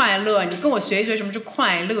么是快乐？你跟我学一学什么是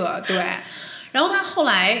快乐，对。然后他后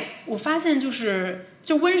来我发现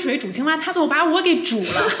就温水煮青蛙，他最后把我给煮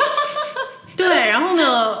了。对，然后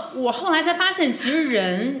呢，我后来才发现，其实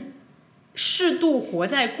人适度活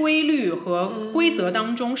在规律和规则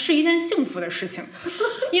当中是一件幸福的事情，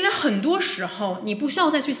因为很多时候你不需要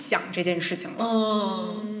再去想这件事情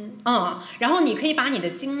了。然后你可以把你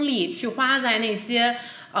的精力去花在那些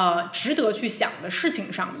值得去想的事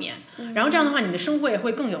情上面，然后这样的话你的生活也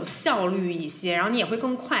会更有效率一些，然后你也会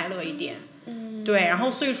更快乐一点。对，然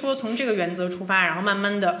后所以说从这个原则出发，然后慢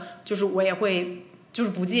慢的就是我也会就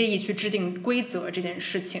是不介意去制定规则这件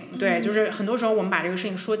事情。对，就是很多时候我们把这个事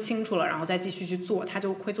情说清楚了，然后再继续去做，它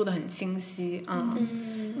就会做得很清晰。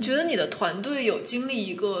你觉得你的团队有经历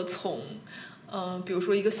一个从比如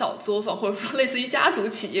说一个小作坊，或者说类似于家族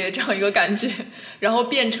企业这样一个感觉，然后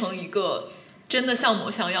变成一个真的像模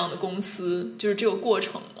像样的公司，就是这个过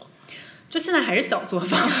程吗？就现在还是小作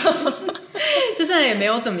坊，就现在也没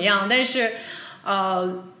有怎么样，但是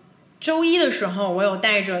周一的时候我有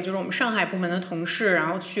带着就是我们上海部门的同事，然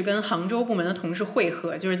后去跟杭州部门的同事会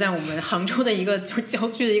合，就是在我们杭州的一个就是郊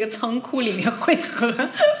区的一个仓库里面会合，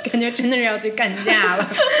感觉真的是要去干架了。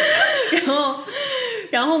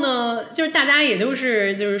然后呢，就是大家也都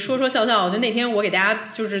是就是说说笑笑。就那天我给大家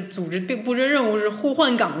就是组织布置任务是互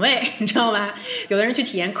换岗位，你知道吧？有的人去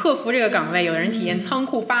体验客服这个岗位，有的人体验仓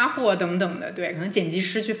库发货等等的，对，可能剪辑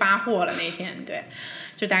师去发货了那天，对。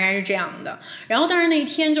就大概是这样的，然后但是那一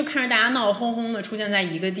天就看着大家闹哄哄的出现在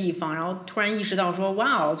一个地方，然后突然意识到说，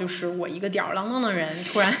哇，就是我一个吊儿郎当的人，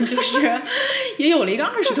突然就是也有了一个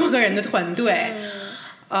20多个人的团队，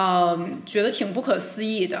觉得挺不可思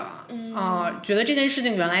议的，觉得这件事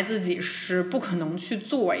情原来自己是不可能去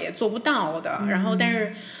做，也做不到的。然后，但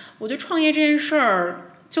是我觉得创业这件事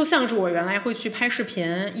儿，就像是我原来会去拍视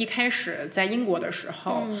频，一开始在英国的时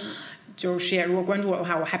候。就是也如果关注我的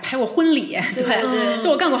话，我还拍过婚礼，对，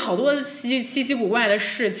就我干过好多稀奇古怪的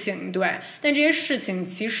事情，对。但这些事情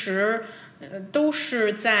其实，都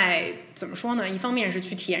是在怎么说呢？一方面是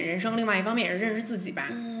去体验人生，另外一方面也是认识自己吧。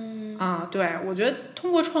对，我觉得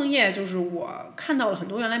通过创业，就是我看到了很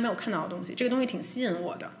多原来没有看到的东西，这个东西挺吸引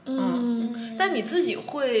我的。但你自己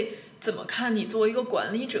会怎么看你作为一个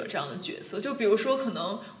管理者这样的角色？就比如说，可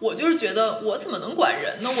能我就是觉得我怎么能管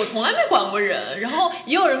人呢？我从来没管过人。然后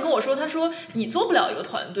也有人跟我说，他说你做不了一个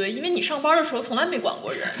团队，因为你上班的时候从来没管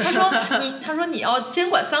过人。他说你要先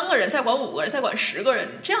管3个人，再管5个人，再管10个人，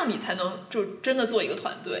这样你才能就真的做一个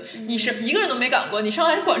团队。你是1个人都没管过，你上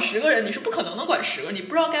来管10个人，你是不可能管10个，你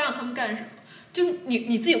不知道该让他们干什么。就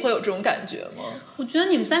你自己会有这种感觉吗？我觉得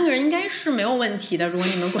你们3个人应该是没有问题的，如果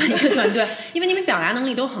你们管一个团队，因为你们表达能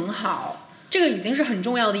力都很好，这个已经是很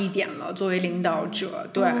重要的一点了。作为领导者，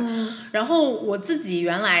对。然后我自己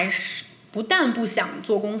原来是不但不想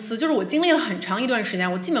做公司，就是我经历了很长一段时间，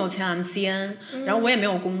我既没有签 MCN，然后我也没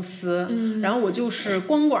有公司，然后我就是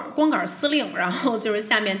光杆司令，然后就是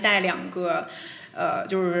下面带2个。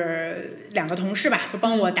就是2个同事吧，就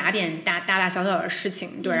帮我打点大小的事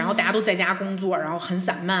情，对，然后大家都在家工作，然后很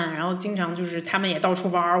散漫，然后经常就是他们也到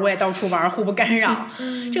处玩，我也到处玩，互不干扰，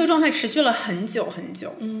这个状态持续了很久很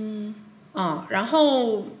久，然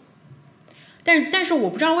后，但是我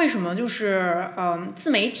不知道为什么，就是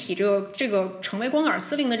自媒体这个成为光杆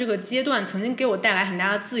司令的这个阶段，曾经给我带来很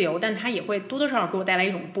大的自由，但它也会多多少少给我带来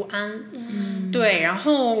一种不安，对，然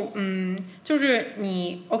后就是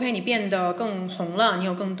你 OK， 你变得更红了，你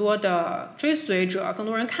有更多的追随者，更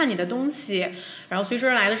多人看你的东西，然后随之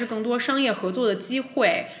而来的是更多商业合作的机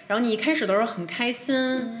会，然后你一开始都是很开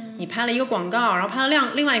心，你拍了一个广告，然后拍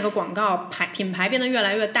了另外一个广告，品牌变得越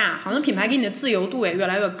来越大，好像品牌给你的自由度也越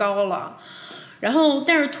来越高了。然后，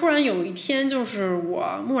但是突然有一天，就是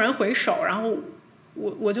我蓦然回首，然后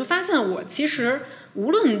我就发现，我其实无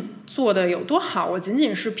论做的有多好，我仅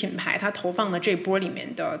仅是品牌他投放的这波里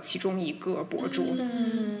面的其中一个博主，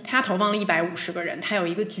他投放了150个人，他有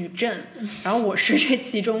一个矩阵，然后我是这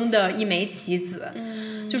其中的一枚棋子，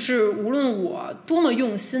就是无论我多么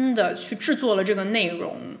用心的去制作了这个内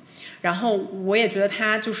容。然后我也觉得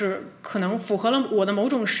它就是可能符合了我的某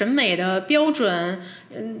种审美的标准，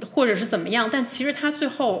或者是怎么样，但其实它最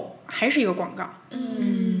后还是一个广告。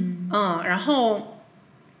然后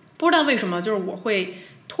不知道为什么，就是我会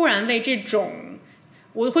突然为这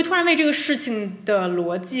个事情的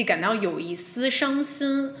逻辑感到有一丝伤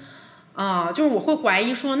心就是我会怀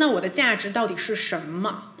疑说，那我的价值到底是什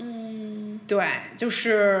么？对，就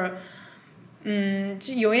是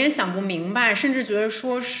就有点想不明白，甚至觉得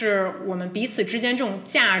说是我们彼此之间这种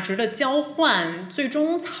价值的交换，最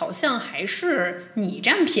终好像还是你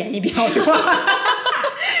占便宜比较多，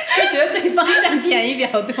就觉得对方占便宜比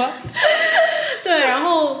较多。对，然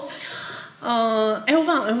后我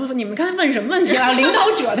忘了你们刚才问什么问题了？领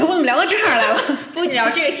导者的，我怎么聊到这儿来了？不，你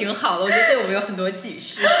聊这个挺好的，我觉得对我们有很多启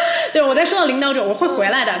示。对，我在说到领导者，我会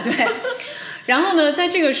回来的。对，然后呢，在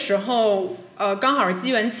这个时候。刚好是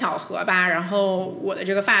机缘巧合吧，然后我的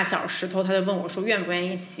这个发小石头他就问我说愿不愿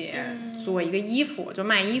意一起做一个衣服，就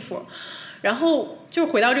卖衣服。然后就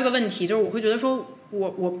回到这个问题，就是我会觉得说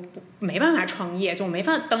我没办法创业，就我没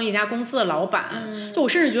法当一家公司的老板，就我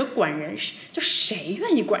甚至觉得管人，就谁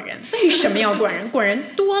愿意管人？为什么要管人？管人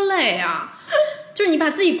多累啊！就是你把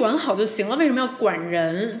自己管好就行了，为什么要管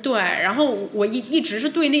人？对，然后我一直是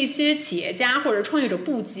对那些企业家或者创业者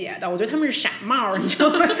不解的，我觉得他们是傻帽，你知道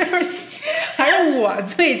吗？就是还是我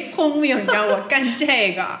最聪明，你知道我干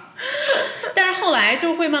这个。但是后来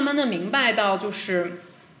就会慢慢的明白到，就是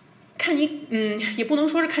看你也不能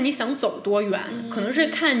说是看你想走多远，可能是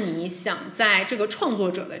看你想在这个创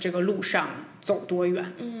作者的这个路上走多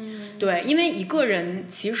远。对，因为一个人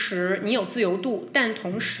其实你有自由度，但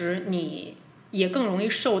同时你也更容易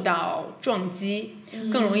受到撞击，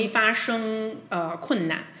更容易发生困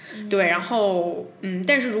难。对，然后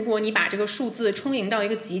但是如果你把这个数字充盈到一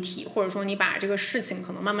个集体，或者说你把这个事情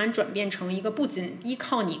可能慢慢转变成一个不仅依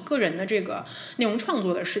靠你个人的这个内容创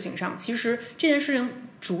作的事情上，其实这件事情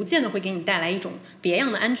逐渐的会给你带来一种别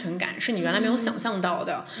样的安全感，是你原来没有想象到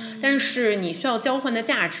的。但是你需要交换的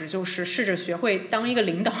价值就是试着学会当一个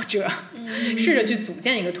领导者，试着去组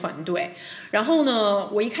建一个团队。然后呢，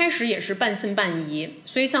我一开始也是半信半疑，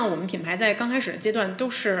所以像我们品牌在刚开始的阶段都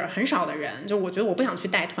是很少的人，就我觉得我不想去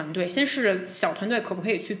带团队，先试着小团队可不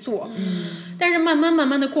可以去做。但是慢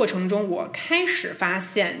慢的过程中，我开始发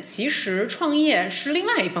现其实创业是另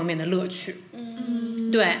外一方面的乐趣。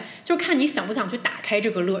对，就看你想不想去打开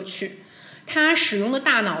这个乐趣。它使用的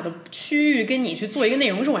大脑的区域跟你去做一个内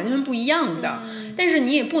容是完全不一样的，但是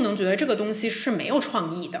你也不能觉得这个东西是没有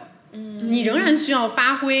创意的。你仍然需要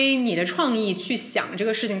发挥你的创意去想这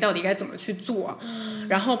个事情到底该怎么去做。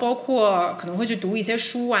然后包括可能会去读一些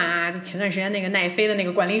书啊，就前段时间那个奈飞的那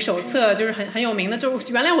个管理手册就是很有名的，就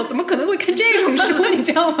原来我怎么可能会看这种书你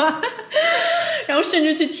知道吗？然后甚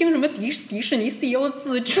至去听什么迪士尼 CEO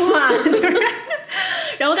自传，就是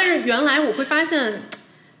然后但是原来我会发现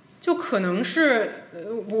就可能是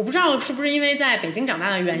我不知道是不是因为在北京长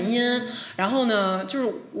大的原因，然后呢就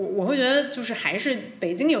是我会觉得就是还是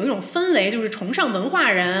北京有一种氛围，就是崇尚文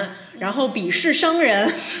化人，然后鄙视商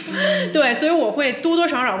人。对，所以我会多多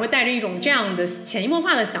少少会带着一种这样的潜移默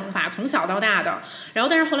化的想法，从小到大的。然后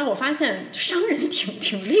但是后来我发现商人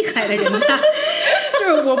挺厉害的，人家就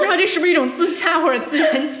是我不知道这是不是一种自洽或者自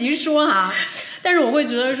圆其说啊，但是我会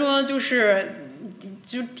觉得说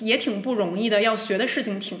就也挺不容易的，要学的事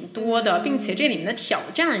情挺多的，并且这里面的挑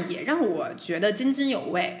战也让我觉得津津有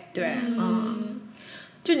味。对，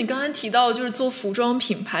就你刚才提到就是做服装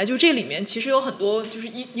品牌，就这里面其实有很多就是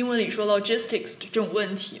英文里说 logistics 这种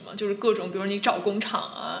问题嘛，就是各种比如你找工厂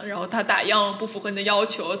啊，然后他打样不符合你的要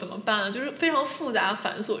求怎么办啊，就是非常复杂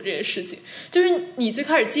繁琐这些事情。就是你最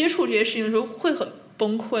开始接触这些事情的时候会很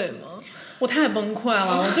崩溃吗？我太崩溃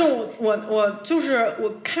了，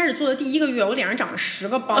我开始做的第1个月，我脸上长了10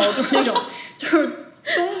个包，就是那种就是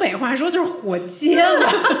东北话说就是火疖了。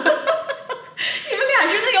你们俩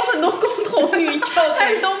真的有很多共同语，它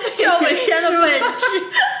是东北本身的本质。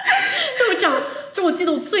就我记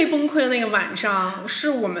得我最崩溃的那个晚上，是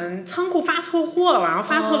我们仓库发错货了，然后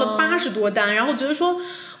发错了80多单，然后觉得说，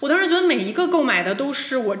我当时觉得每一个购买的都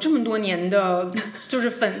是我这么多年的，就是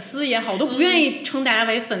粉丝也好，我都不愿意称大家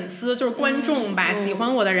为粉丝，就是观众吧，喜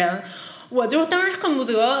欢我的人，我就当时恨不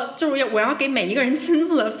得就是我要给每一个人亲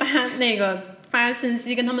自发信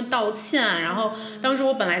息跟他们道歉。然后当时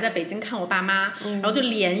我本来在北京看我爸妈，然后就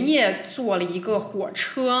连夜坐了一个火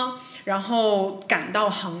车，然后赶到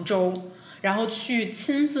杭州，然后去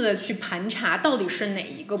亲自去盘查到底是哪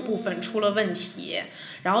一个部分出了问题，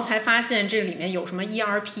然后才发现这里面有什么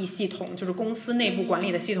ERP 系统，就是公司内部管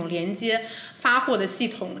理的系统，连接发货的系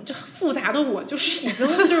统，这复杂的我就是已经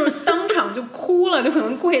就是当场就哭了，就可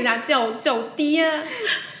能跪下叫爹，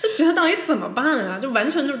就觉得到底怎么办啊，就完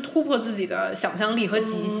全就是突破自己的想象力和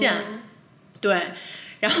极限。对，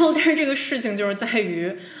然后但是这个事情就是在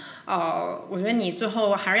于我觉得你最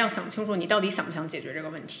后还是要想清楚你到底想不想解决这个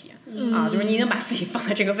问题。就是你已经把自己放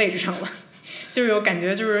在这个位置上了，就是有感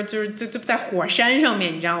觉就在火山上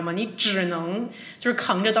面，你知道吗？你只能就是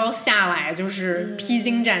扛着刀下来，就是披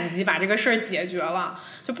荆斩棘把这个事儿解决了，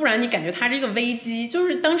就不然你感觉它是一个危机，就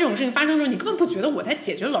是当这种事情发生的时候，你根本不觉得我在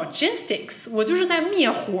解决 logistics， 我就是在灭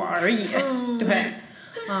火而已。对，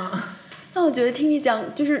那我觉得听你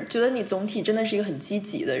讲，就是觉得你总体真的是一个很积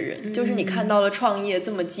极的人，就是你看到了创业这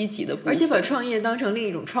么积极的部分，而且把创业当成另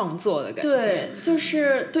一种创作的感觉。对，就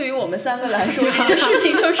是对于我们3个来说，这件事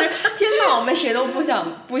情就是天哪，我们谁都不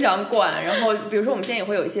想管。然后比如说我们现在也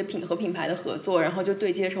会有一些和品牌的合作，然后就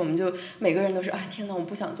对接的时候，我们就每个人都是天哪，我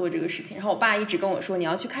不想做这个事情。然后我爸一直跟我说，你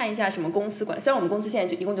要去看一下什么公司管理，虽然我们公司现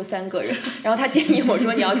在一共就3个人，然后他建议我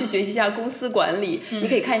说你要去学习一下公司管理，你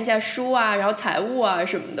可以看一下书啊，然后财务啊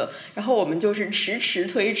什么的。然后我们就是迟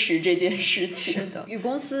推迟这件事情。是的，与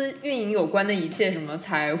公司运营有关的一切，什么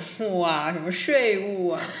财务啊，什么税务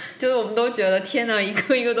啊，就是我们都觉得天哪，一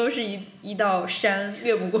个一个都是一道山，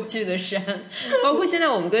越不过去的山。包括现在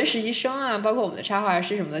我们跟实习生啊，包括我们的插画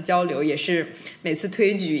师什么的交流，也是每次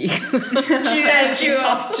推举一个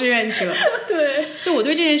志愿者。对，就我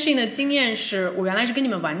对这件事情的经验是，我原来是跟你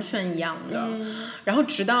们完全一样的，然后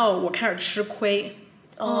直到我开始吃亏。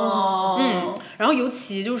然后尤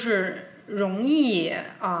其就是容易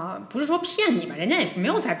不是说骗你吧，人家也没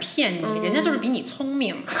有在骗你，人家就是比你聪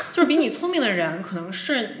明，就是比你聪明的人可能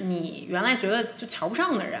是你原来觉得就瞧不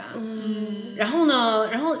上的人，然后呢，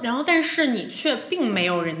然后但是你却并没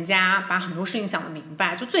有人家把很多事情想得明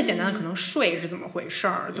白，就最简单的可能税是怎么回事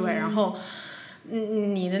儿，对，然后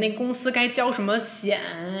你的那公司该交什么险，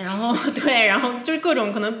然后对，然后就是各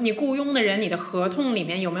种可能你雇佣的人，你的合同里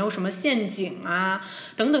面有没有什么陷阱啊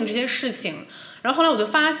等等这些事情。然后后来我就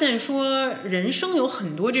发现说，人生有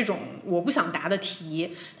很多这种我不想答的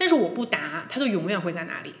题，但是我不答，它就永远会在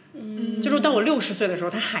那里。就是到我60岁的时候，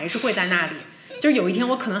它还是会在那里。就是有一天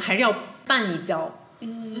我可能还是要绊一跤。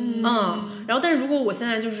然后但是如果我现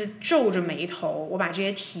在就是皱着眉头，我把这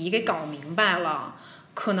些题给搞明白了，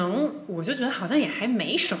可能我就觉得好像也还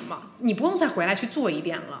没什么，你不用再回来去做一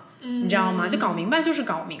遍了，你知道吗？就搞明白就是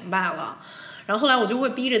搞明白了。然后后来我就会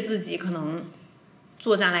逼着自己，可能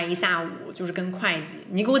坐下来一下午，就是跟会计，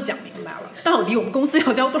你给我讲明白了，到底我们公司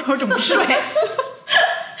要交多少种税，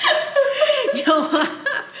你知道吗？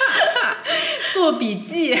做笔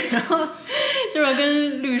记，然后就是要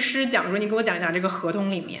跟律师讲说，你给我讲一讲这个合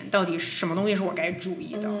同里面到底什么东西是我该注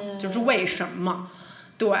意的，就是为什么。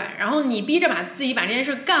对，然后你逼着自己把这件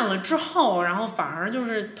事干了之后，然后反而就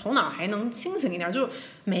是头脑还能清醒一点，就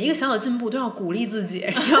每一个小小进步都要鼓励自己，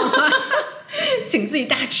你知道吗？请自己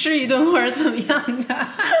大吃一顿或者怎么样的，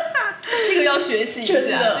这个要学习一下，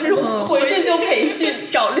就是回去就培训，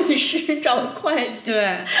找律师，找会计。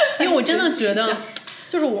对，因为我真的觉得。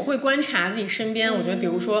就是我会观察自己身边，我觉得比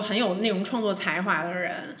如说很有内容创作才华的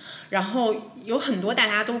人，然后有很多大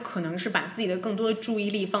家都可能是把自己的更多的注意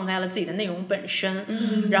力放在了自己的内容本身，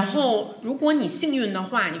然后如果你幸运的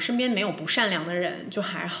话，你身边没有不善良的人就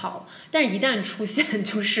还好，但是一旦出现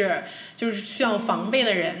就是需要防备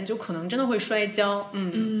的人，就可能真的会摔跤。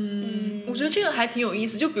我觉得这个还挺有意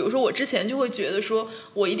思。就比如说我之前就会觉得说，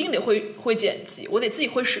我一定得会剪辑，我得自己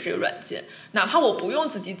会使这个软件，哪怕我不用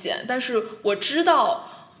自己剪，但是我知道。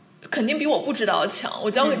肯定比我不知道强，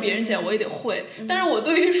我交给别人剪我也得会，但是我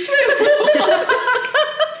对于税务好像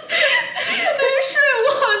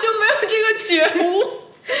就没有这个觉悟。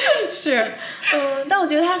是，但我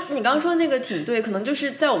觉得你刚刚说那个挺对，可能就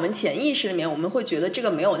是在我们潜意识里面，我们会觉得这个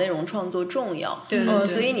没有内容创作重要，对，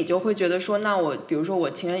所以你就会觉得说，那我比如说我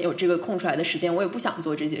情愿有这个空出来的时间，我也不想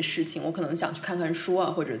做这些事情，我可能想去看看书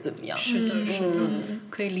啊，或者怎么样。是的，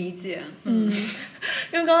可以理解。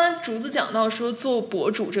因为刚刚竹子讲到说做博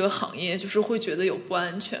主这个行业，就是会觉得有不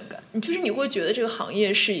安全感，就是你会觉得这个行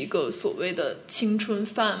业是一个所谓的青春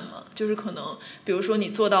饭吗？就是可能比如说你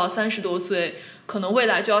做到30多岁，可能未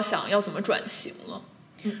来就要想要怎么转型了。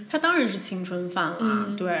它当然是青春饭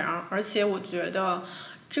了，对，而且我觉得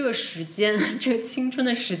这个时间，这个青春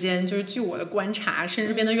的时间，就是据我的观察，甚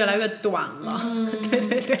至变得越来越短了。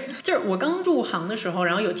对，就是我刚入行的时候，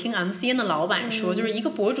然后有听 MCN 的老板说，就是一个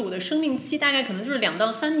博主的生命期大概可能就是2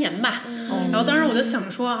到3年吧。然后当时我就想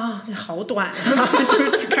说那好短啊，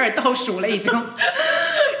就开始倒数了已经。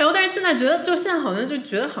然后但是现在觉得，就现在好像就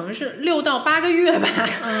觉得好像是6到8个月吧，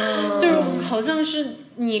就是好像是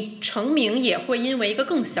你成名也会因为一个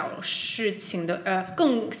更小事情的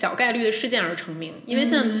更小概率的事件而成名，因为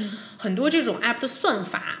现在很多这种 app 的算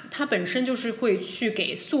法，它本身就是会去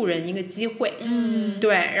给素人一个机会，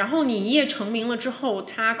对，然后你一夜成名了之后，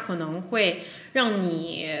它可能会让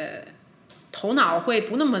你头脑会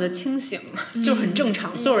不那么的清醒，就很正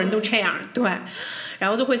常，所有人都这样，对。然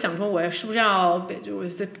后就会想说，我是不是要就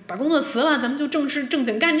把工作辞了，咱们就正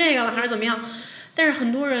经干这个了，还是怎么样？但是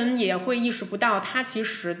很多人也会意识不到，它其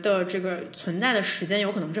实的这个存在的时间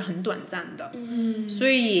有可能是很短暂的，所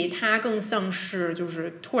以它更像是就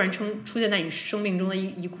是突然出现在你生命中的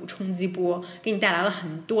一股冲击波，给你带来了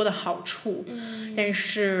很多的好处，但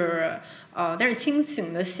是清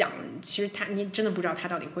醒的想，其实你真的不知道它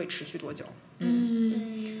到底会持续多久。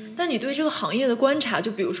但你对这个行业的观察，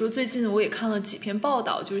就比如说最近我也看了几篇报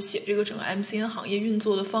道，就是写这个整个 MCN 行业运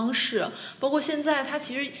作的方式，包括现在它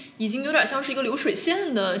其实已经有点像是一个流水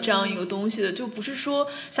线的这样一个东西的，就不是说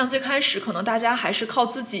像最开始可能大家还是靠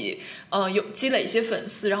自己有积累一些粉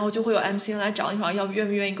丝，然后就会有 MCN 来找你说愿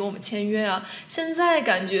不愿意跟我们签约啊。现在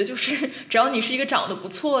感觉就是只要你是一个长得不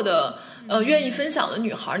错的愿意分享的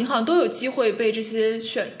女孩，你好像都有机会被这些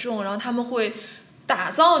选中，然后他们会打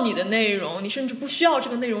造你的内容，你甚至不需要这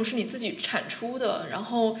个内容是你自己产出的，然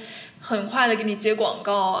后很快的给你接广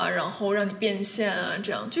告啊，然后让你变现啊，这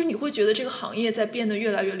样就是你会觉得这个行业在变得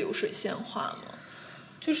越来越流水线化吗？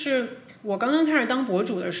就是我刚刚开始当博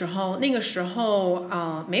主的时候，那个时候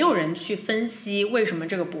没有人去分析为什么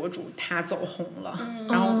这个博主他走红了，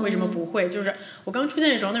然后为什么不会，就是我刚出现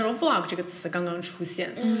的时候，那时候 vlog 这个词刚刚出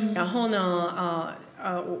现，然后呢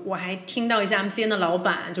我还听到一些 MCN 的老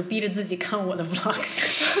板就逼着自己看我的 vlog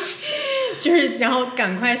就是然后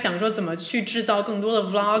赶快想说怎么去制造更多的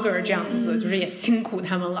vlogger 这样子，就是也辛苦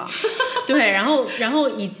他们了。对，然后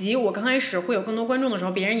以及我刚开始会有更多观众的时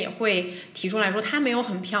候，别人也会提出来说她没有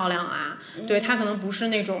很漂亮啊，对，她可能不是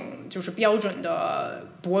那种就是标准的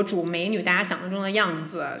博主美女大家想象中的样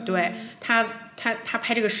子，对，她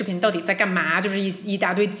拍这个视频到底在干嘛，就是一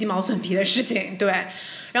大堆鸡毛蒜皮的事情，对。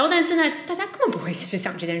然后但现在大家根本不会去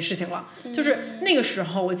想这件事情了，就是那个时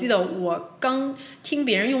候我记得我刚听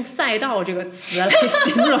别人用赛道这个词来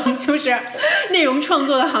形容就是内容创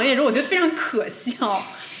作的行业中，我觉得非常可笑，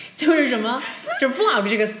就是什么这 vlog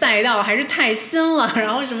这个赛道还是太新了，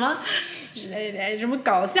然后什么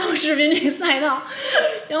搞笑视频这个赛道，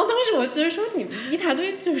然后当时我觉得说你们一大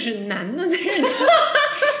堆就是男的在这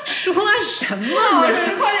说什么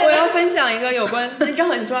我要分享一个有关正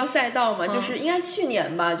好你说到赛道嘛，就是应该去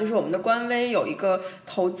年吧，就是我们的官微有一个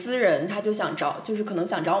投资人，他就想找，就是可能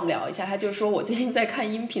想找我们聊一下，他就说我最近在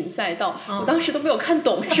看音频赛道，我当时都没有看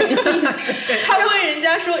懂什么意思。他问人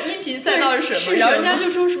家说音频赛道是什么，然后人家就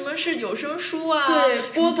说什么是有声书啊，对，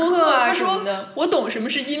播客啊他说我懂什么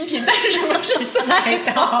是音频，但是什么是赛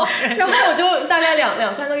道？然后我就大概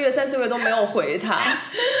两三个月、3、4个月都没有回他。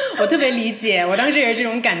我特别理解，我当时也是这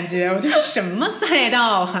种感觉，我就是什么赛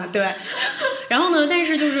道啊，对。然后呢，但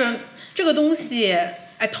是就是这个东西，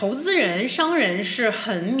投资人、商人是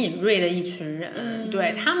很敏锐的一群人，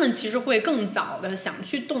对，他们其实会更早的想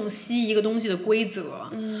去洞悉一个东西的规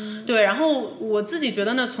则，对。然后我自己觉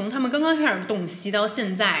得呢，从他们刚刚开始洞悉到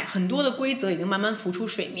现在，很多的规则已经慢慢浮出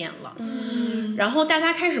水面了，然后大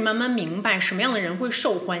家开始慢慢明白什么样的人会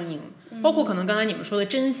受欢迎。包括可能刚才你们说的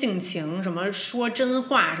真性情，什么说真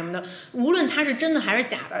话什么的，无论它是真的还是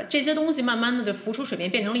假的，这些东西慢慢的就浮出水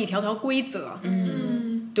面，变成了一条条规则。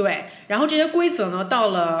对。然后这些规则呢，到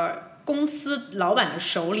了公司老板的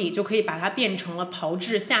手里，就可以把它变成了炮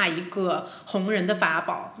制下一个红人的法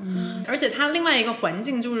宝。而且它另外一个环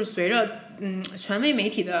境就是随着权威媒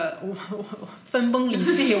体的分崩离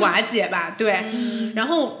析瓦解吧，对。然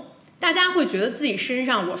后大家会觉得自己身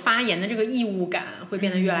上我发言的这个义务感会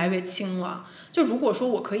变得越来越轻了。就如果说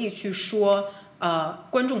我可以去说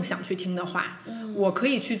观众想去听的话，我可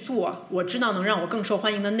以去做我知道能让我更受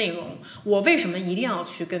欢迎的内容，我为什么一定要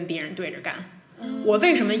去跟别人对着干？我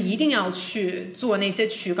为什么一定要去做那些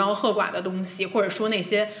曲高和寡的东西，或者说那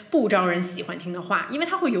些不招人喜欢听的话？因为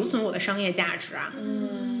它会有损我的商业价值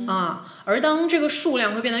啊。而当这个数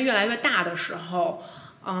量会变得越来越大的时候，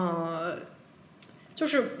就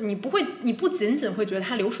是你不仅仅会觉得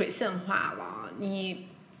它流水线化了，你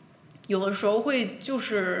有的时候会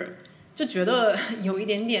就觉得有一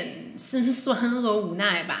点点心酸和无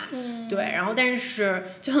奈吧，对。然后但是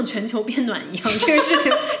就像全球变暖一样，这个事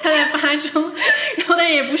情它在发生，然后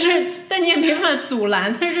但你也没办法阻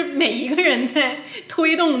拦，它是每一个人在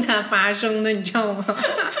推动它发生的，你知道吗？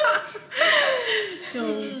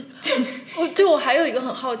我还有一个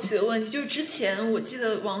很好奇的问题，就是之前我记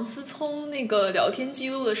得王思聪那个聊天记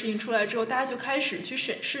录的事情出来之后，大家就开始去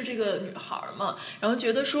审视这个女孩嘛，然后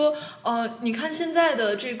觉得说你看现在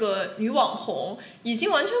的这个女网红已经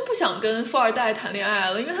完全不想跟富二代谈恋爱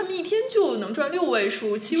了，因为他们一天就能赚6位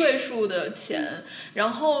数、7位数的钱，然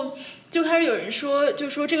后就开始有人说，就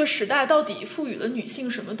说这个时代到底赋予了女性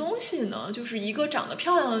什么东西呢？就是一个长得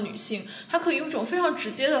漂亮的女性，她可以用一种非常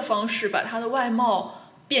直接的方式把她的外貌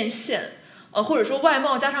变现，或者说外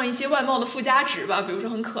貌加上一些外貌的附加值吧，比如说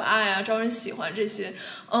很可爱啊、招人喜欢这些，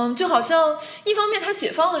就好像一方面它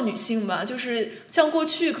解放了女性吧，就是像过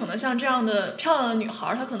去可能像这样的漂亮的女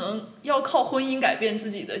孩，她可能要靠婚姻改变自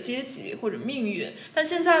己的阶级或者命运，但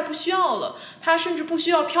现在不需要了，她甚至不需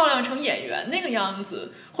要漂亮成演员那个样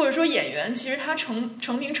子，或者说演员其实她成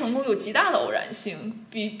名成功有极大的偶然性，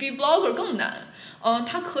比 blogger 更难。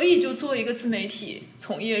他可以就做一个自媒体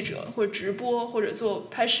从业者，或者直播，或者做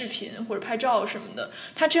拍视频或者拍照什么的，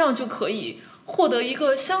他这样就可以获得一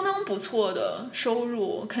个相当不错的收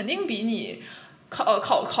入，肯定比你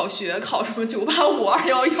考学考什么985、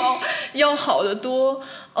211要好得多。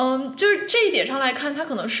就是这一点上来看，它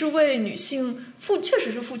可能是为女性确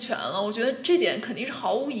实是赋权了，我觉得这点肯定是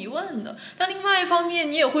毫无疑问的。但另外一方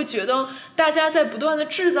面，你也会觉得大家在不断的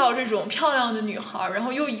制造这种漂亮的女孩，然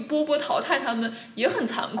后又一波波淘汰她们，也很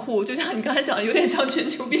残酷。就像你刚才讲的，有点像全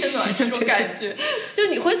球变暖这种感觉。就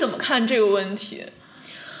你会怎么看这个问题？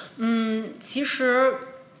其实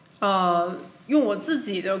用我自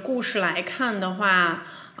己的故事来看的话，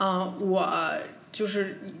我就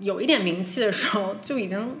是有一点名气的时候，就已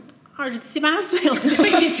经27、28岁了，就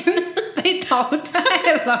已经被淘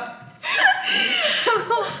汰了。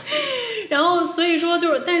然后所以说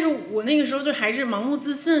就是，但是我那个时候就还是盲目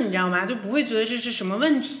自信，你知道吗？就不会觉得这是什么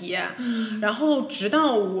问题。然后直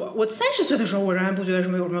到我30岁的时候，我仍然不觉得有什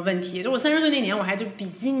么问题。就我30岁那年，我还就比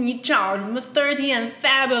基尼照什么 30 and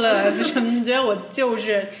Fabulous 什么，觉得我就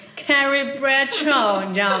是 Carrie Bradshaw，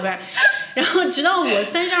 你知道呗？然后直到我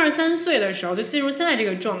32、33岁的时候，就进入现在这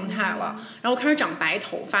个状态了。然后我开始长白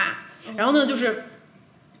头发，然后呢，就是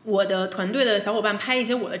我的团队的小伙伴拍一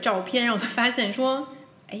些我的照片，然后我就发现说，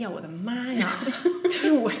哎呀，我的妈呀，就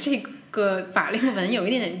是我这个法令纹有一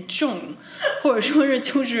点点重，或者说是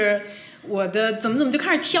就是我的怎么就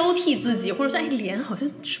开始挑剔自己，或者说哎脸好像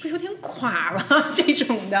是不是有点垮了这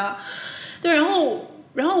种的。对，然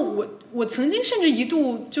后我曾经甚至一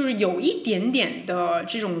度就是有一点点的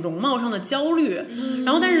这种容貌上的焦虑，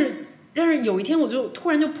然后但是有一天我就突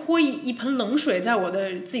然就泼一盆冷水在我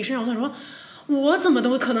的自己身上，我想说，我怎么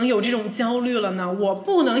都可能有这种焦虑了呢？我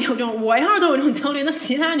不能有这种，我要是都有这种焦虑，那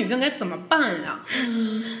其他女性该怎么办啊？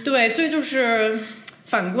对，所以就是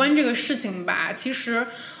反观这个事情吧，其实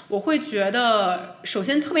我会觉得，首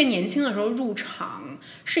先特别年轻的时候入场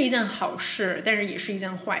是一件好事，但是也是一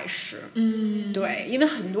件坏事。对，因为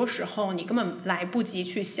很多时候你根本来不及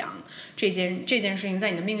去想这件事情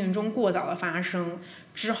在你的命运中过早的发生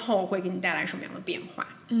之后会给你带来什么样的变化。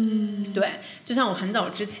对，就像我很早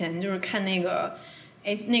之前就是看那个。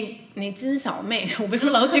哎，那金小妹，我为什么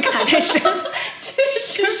老举卡戴珊？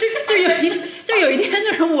就有一天，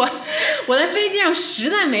就是我在飞机上实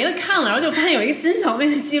在没得看了，然后就发现有一个金小妹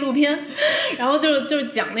的纪录片，然后就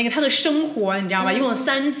讲那个她的生活，你知道吧？一共有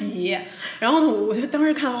3集。然后呢，我就当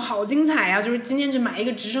时看到好精彩呀、就是今天去买一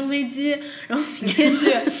个直升飞机，然后明天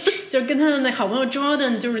去就跟他的那好朋友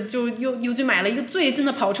Jordan， 就又去买了一个最新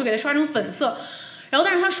的跑车，给他刷成粉色。然后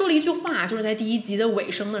但是他说了一句话，就是在第1集的尾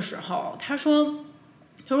声的时候，他说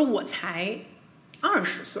我才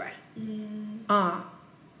20岁，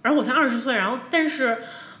然后我才20岁，然后但是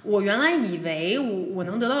我原来以为我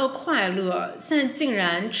能得到的快乐，现在竟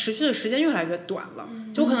然持续的时间越来越短了。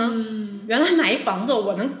就可能原来买一房子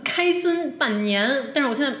我能开心半年，但是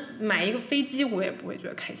我现在买一个飞机我也不会觉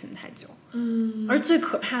得开心太久。而最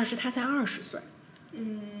可怕的是他才20岁。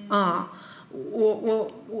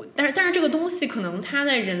但是这个东西可能它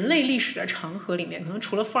在人类历史的长河里面，可能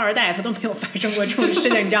除了富二代，它都没有发生过这种事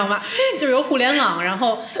情，你知道吗？就是由互联网，然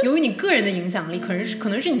后由于你个人的影响力，可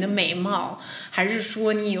能是你的美貌，还是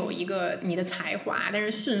说你有一个你的才华，但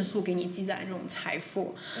是迅速给你积攒这种财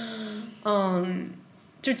富。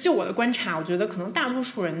就我的观察，我觉得可能大多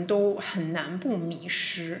数人都很难不迷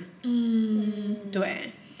失。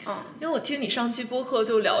对。因为我听你上期播客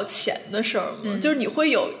就聊钱的事儿嘛，就是你会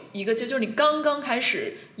有一个就是你刚刚开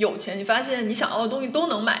始有钱，你发现你想要的东西都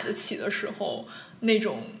能买得起的时候，那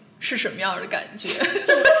种是什么样的感觉？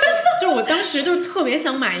就是我当时就是特别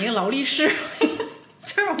想买一个劳力士，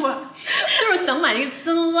就是想买一个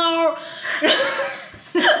金捞，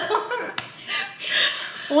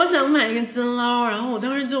我想买一个金捞，然后我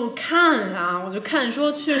当时就我就看说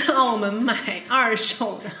去澳门买2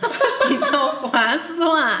手的比较划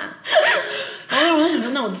算。然后我想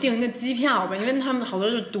说，那我订一个机票吧，因为他们好多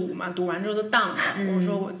就赌嘛，赌完之后就当了。我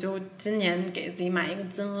说我就今年给自己买一个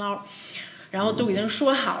金捞，然后都已经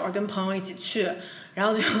说好了跟朋友一起去。然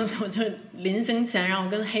后我就临行前，然后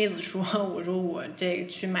跟黑子说，我说我这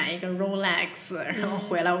去买一个 Rolex， 然后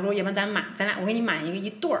回来我说要不然咱俩我给你买一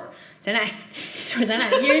对儿，咱俩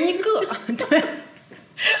一人一个，对。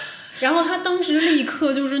然后他当时立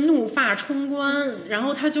刻就是怒发冲冠，然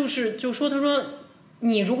后他他说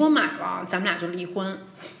你如果买了，咱们俩就离婚，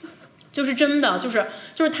就是真的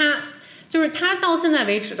就是他到现在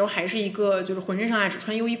为止都还是一个就是浑身上下只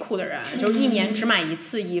穿优衣库的人，就是1年只买1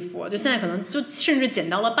次衣服，就现在可能就甚至减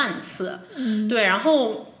到了半次。对，然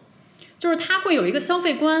后就是他会有一个消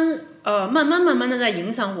费观，慢慢的在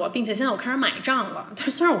影响我，并且现在我开始买账了。但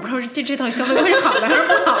虽然我不知道这套消费观是好的还是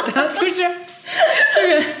不好的，就是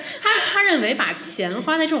他认为把钱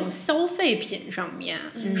花在这种消费品上面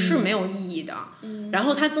是没有意义的。然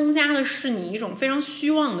后它增加的是你一种非常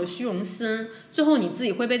虚妄的虚荣心，最后你自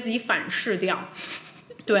己会被自己反噬掉。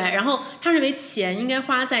对，然后他认为钱应该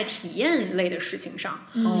花在体验类的事情上，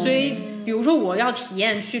所以比如说我要体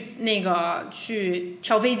验去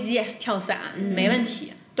跳飞机、跳伞，没问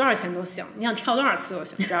题。多少钱都行，你想跳多少次都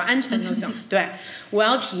行，只要安全就行。对，我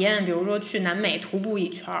要体验，比如说去南美徒步1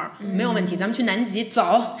圈，没有问题，咱们去南极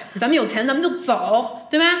走，咱们有钱咱们就走，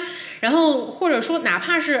对吧？然后或者说哪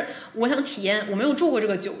怕是我想体验，我没有住过这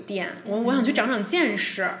个酒店，我想去长见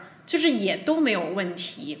识，就是也都没有问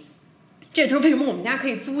题。这就是为什么我们家可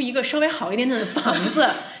以租一个稍微好一点点的房子，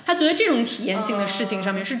他觉得这种体验性的事情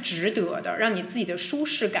上面是值得的，让你自己的舒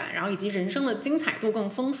适感，然后以及人生的精彩度更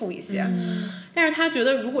丰富一些。但是他觉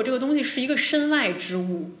得如果这个东西是一个身外之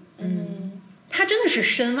物，它真的是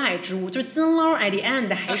身外之物，就是金捞 at the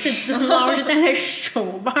end 还是金捞是戴在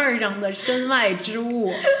手腕上的身外之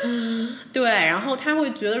物。对，然后他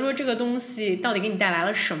会觉得说这个东西到底给你带来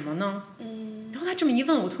了什么呢？然后他这么一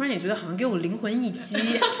问，我突然也觉得好像给我灵魂一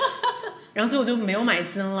击。然后所以我就没有买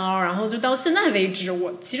金捞，然后就到现在为止，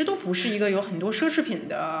我其实都不是一个有很多奢侈品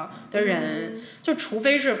的人，就除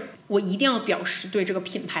非是我一定要表示对这个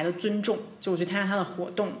品牌的尊重，就我去参加他的活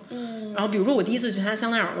动，然后比如说我第一次去参加香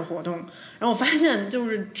奈儿的活动，然后我发现就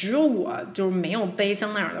是只有我就是没有背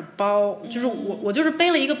香奈儿的包，就是我就是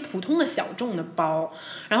背了一个普通的小众的包，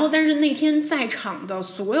然后但是那天在场的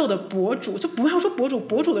所有的博主，就不要说博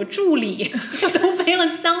主的助理都背了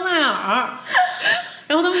香奈儿。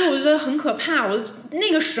然后当时我就觉得很可怕，我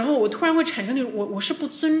那个时候我突然会产生那种我是不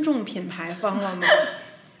尊重品牌方了吗？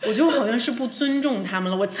我觉得我好像是不尊重他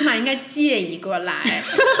们了，我起码应该借一个来。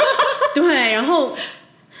对，然后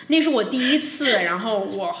那是我第一次，然后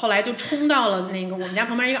我后来就冲到了那个我们家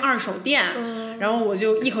旁边一个二手店，然后我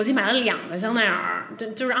就一口气买了2个香奈儿，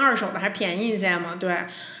就是二手的还便宜一些嘛，对。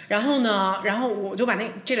然后呢，然后我就把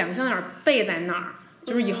这2个香奈儿备在那儿，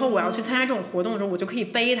就是以后我要去参加这种活动的时候，我就可以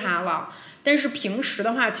背它了。但是平时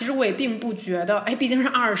的话，其实我也并不觉得，毕竟是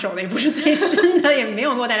二手的，也不是最新的，也没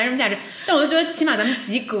有给我带来什么价值。但我就觉得起码咱们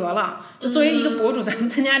及格了，就作为一个博主，咱们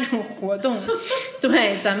参加这种活动，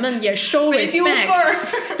对，咱们也收 respect，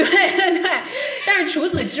 对。但是除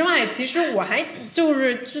此之外，其实我还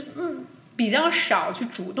比较少去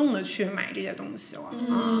主动的去买这些东西了。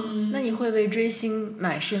那你会为追星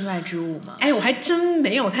买身外之物吗？我还真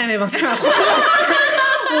没有太为往那儿花。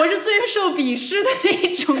我是最受鄙视的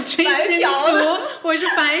那种追星族，我是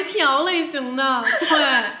白嫖类型的，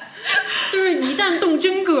对，就是一旦动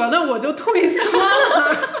真格的我就退缩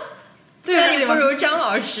了。对，你不如张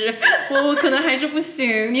老师，我可能还是不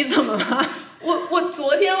行。你怎么了？我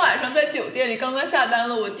昨天晚上在酒店里刚刚下单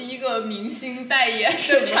了我第一个明星代言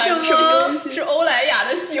的产品，是欧莱雅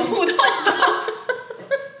的洗护套。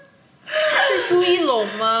是朱一龙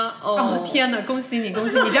吗？天哪！恭喜你，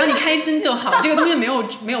只要你开心就好。这个东西没有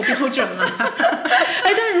标准啊。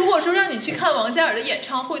但是如果说让你去看王嘉尔的演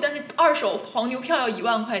唱会，但是二手黄牛票要1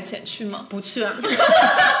万块钱，去吗？不去。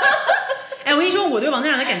我跟你说，我对王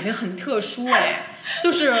嘉尔的感情很特殊，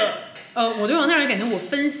就是我对王嘉尔的感情，我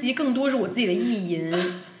分析更多是我自己的意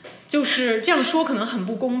淫。就是这样说可能很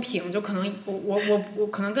不公平，就可能我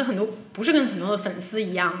可能不是跟很多的粉丝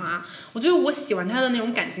一样啊。我觉得我喜欢他的那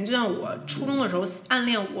种感情，就像我初中的时候暗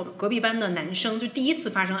恋我隔壁班的男生，就第一次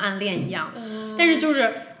发生暗恋一样。但是就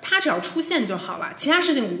是他只要出现就好了，其他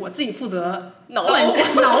事情我自己负责脑补。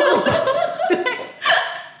对。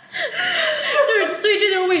所以这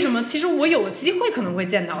就是为什么其实我有机会可能会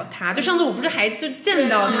见到他，就上次我不是还就见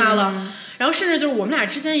到他了，然后甚至就是我们俩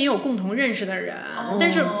之间也有共同认识的人，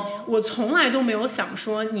但是我从来都没有想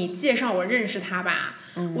说你介绍我认识他吧，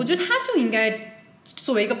我觉得他就应该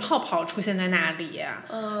作为一个泡泡出现在那里，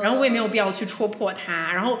然后我也没有必要去戳破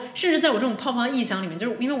他，然后甚至在我这种泡泡的臆想里面，就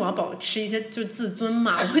是因为我要保持一些就是自尊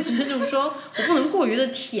嘛，我会觉得就是说我不能过于的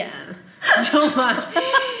舔，你知道吗？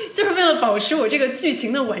就是为了保持我这个剧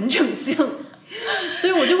情的完整性。所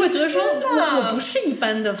以我就会觉得说我不是一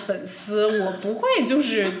般的粉丝，我不会就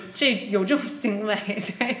是有这种行为，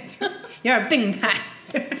对，就有点病态。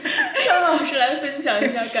张老师来分享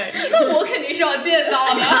一下感受。那我肯定是要见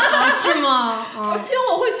到的。是吗？而且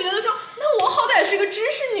我会觉得说，那我好歹是个知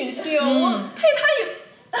识女性，我配他也。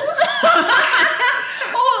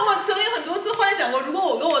我曾经很多次幻想过，如果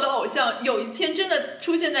我跟我的偶像有一天真的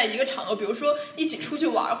出现在一个场合，比如说一起出去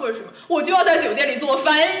玩或者什么，我就要在酒店里做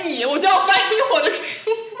翻译，我就要翻译我的书。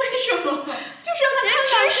为什么？就是让他看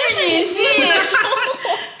到知识女性的生活。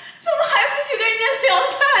怎么还不去跟人家聊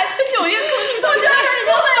天，还在酒店空吃？我就让人家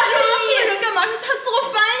问说这个人干嘛？说他做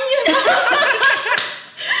翻译呢。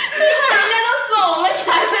就是人家都走了，你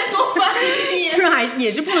还在做翻译？就是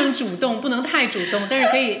也是不能主动，不能太主动，但是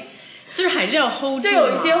可以。就是还是要 hold 住，就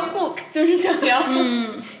有一些 hook， 就是想要。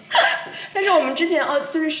但是我们之前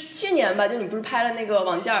就是去年吧，就你不是拍了那个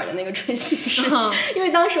王嘉尔的那个追星视频，因为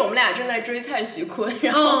当时我们俩正在追蔡徐坤，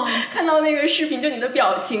然后看到那个视频，就你的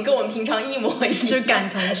表情跟我们平常一模一样，就感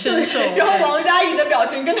同身受。然后王嘉怡的表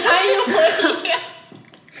情跟他一模一样。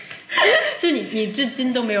就你至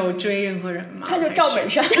今都没有追任何人吗？他就照本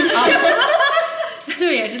上。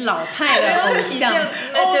就也是老派的偶像，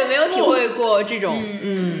对，没有体会过这种，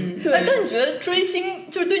对。但你觉得追星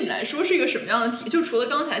就是对你来说是一个什么样的体？就除了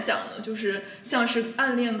刚才讲的，就是像是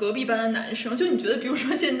暗恋隔壁班的男生，就你觉得，比如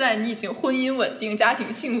说现在你已经婚姻稳定、家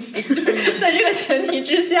庭幸福，就是在这个前提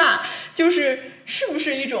之下，是不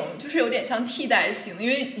是一种就是有点像替代性，因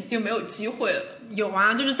为已经没有机会了。有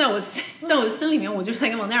啊，就是在我心里面，我就是在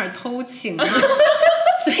跟王嘉尔偷情嘛，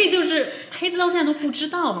所以就是黑子到现在都不知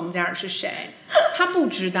道王嘉尔是谁，他不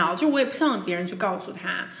知道，就是我也不想别人去告诉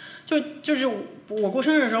他，就是我过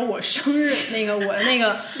生日的时候，我生日我的那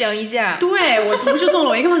个晾衣架，对，我同事送了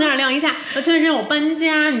我一个王嘉尔晾衣架，然后前段时间我搬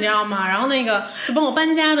家，你知道吗？然后就帮我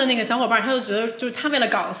搬家的那个小伙伴，他就觉得就是他为了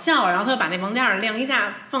搞笑，然后他就把那王嘉尔晾衣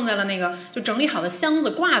架放在了就整理好的箱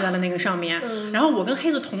子挂在了那个上面，然后我跟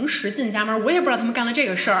黑子同时进家门，我也不知道他们干了这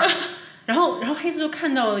个事儿。然后黑子就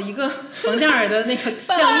看到了一个王嘉尔的那个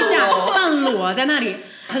晾衣架半裸在那里，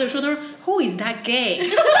他就说 Who is that gay？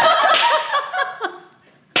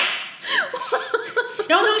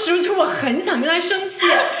 然后当时就我很想跟他生气，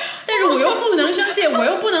但是我又不能生气，我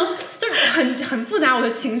又不能，就是很复杂我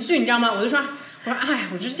的情绪，你知道吗？我说哎，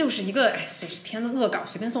我这就是一个随便的恶搞，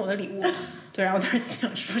随便送我的礼物。对，然后我当时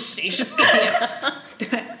想说谁是 gay 啊？对，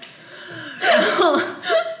然后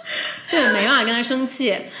就也没办法跟他生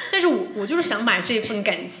气，但是我就是想把这份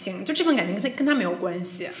感情，就这份感情跟他没有关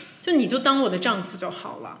系，就你就当我的丈夫就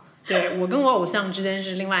好了。对，我跟我偶像之间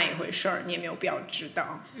是另外一回事儿，你也没有必要知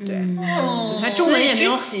道。对，他中文也没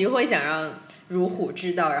有。所以知棋会想让如虎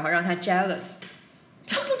知道，然后让他 jealous。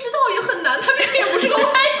他不知道也很难，他毕竟也不是个外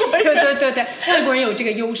国人。对，外国人有这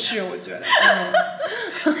个优势，我觉得。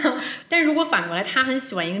但如果反过来，他很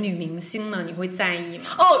喜欢一个女明星呢，你会在意吗？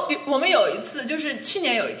我们有一次，就是去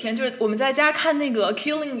年有一天，就是我们在家看那个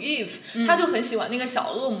Killing Eve，他就很喜欢那个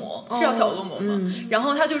小恶魔，是叫小恶魔吗？然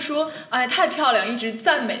后他就说，哎，太漂亮，一直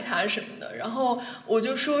赞美她什么的。然后我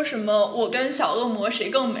就说什么，我跟小恶魔谁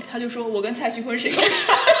更美？他就说我跟蔡徐坤谁更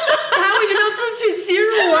帅。他为什么要自取其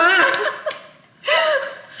辱啊？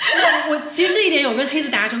我其实这一点有跟黑子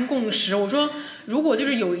达成共识，我说如果就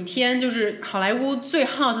是有一天就是好莱坞最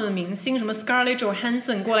hot 的明星什么 Scarlett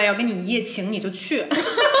Johansson 过来要跟你一夜情，你就去，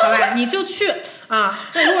好吧，你就去啊。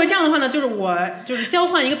那如果这样的话呢，就是我就是交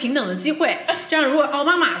换一个平等的机会，这样如果奥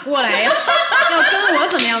巴马过来要跟我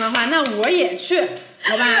怎么样的话，那我也去，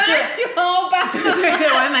好吧？就喜欢奥巴马，对，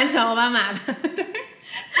我还蛮喜欢奥巴马的。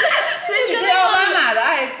所以你对奥巴马的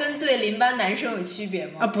爱跟对邻班男生有区别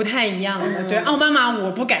吗？不太一样的。对，奥巴马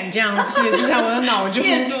我不敢这样去，就在我的脑中。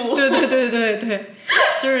对，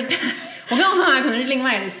就是我跟奥巴马可能是另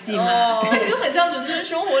外的戏嘛。对，就很像《伦敦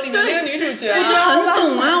生活》里面那个女主角。我就很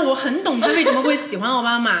懂啊，我很懂他为什么会喜欢奥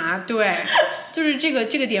巴马。对，就是这个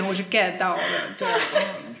点我是 get 到的。对，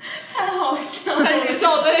太好笑了，已经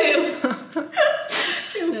笑累了。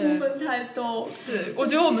这个部分太逗。对，我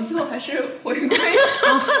觉得我们最后还是回归一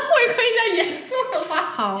下严肃的话。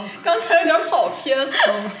好，刚才有点跑偏了。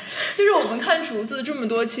就是我们看竹子这么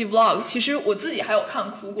多期 vlog， 其实我自己还有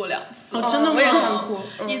看哭过2次。真的吗？我也看哭。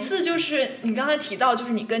一次就是你刚才提到，就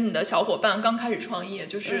是你跟你的小伙伴刚开始创业，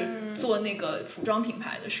就是做那个服装品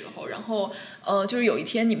牌的时候，然后就是有一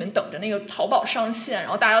天你们等着那个淘宝上线，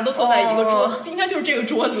然后大家都坐在一个桌子，应该就是这个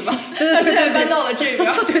桌子吧？对，他现在搬到了这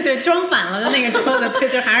边。对，装反了的那个桌子，对，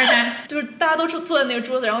就还是他，就是大家都坐在那个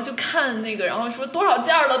桌子，然后就看那个，然后说多少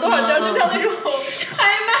件了，就像那种拍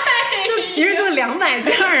卖，就其实就200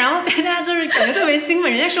件，然后大家就是感觉特别兴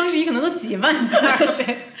奋，人家双11可能都几万件，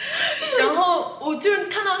对。然后我就是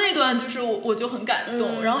看到那段，就是我就很感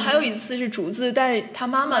动。然后还有一次是竹子带他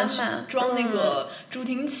妈妈去装那个助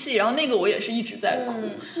听器，然后那个我也是一直在哭，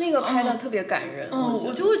那个拍的特别感人。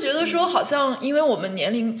我就会觉得说，好像因为我们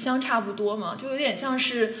年龄相差不多嘛，就有点像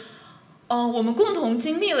是。我们共同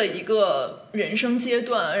经历了一个人生阶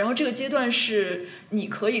段，然后这个阶段是你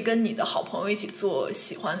可以跟你的好朋友一起做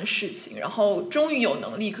喜欢的事情，然后终于有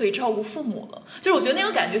能力可以照顾父母了。就是我觉得那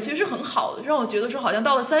个感觉其实是很好的，让我觉得说好像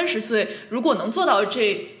到了30岁，如果能做到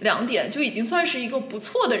这2点，就已经算是一个不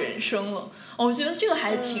错的人生了。我觉得这个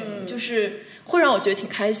还挺就是会让我觉得挺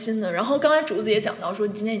开心的。然后刚才竹子也讲到说，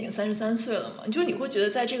你今年已经33岁了嘛，就你会觉得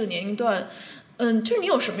在这个年龄段，就是你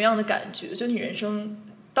有什么样的感觉？就你人生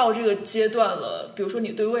到这个阶段了，比如说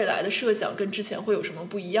你对未来的设想跟之前会有什么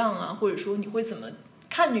不一样啊？或者说你会怎么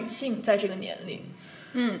看女性在这个年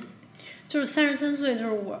龄？就是33岁，就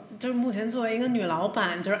是我，就是目前作为一个女老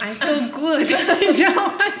板，就是 I feel good， 你知道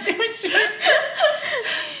吗？就是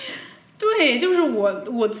对，就是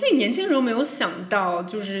我自己年轻时候没有想到，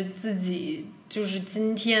就是自己就是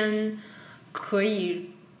今天可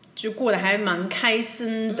以就过得还蛮开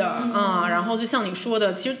心的啊。然后就像你说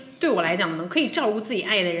的，其实对我来讲，能可以照顾自己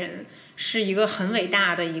爱的人，是一个很伟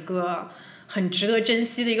大的一个很值得珍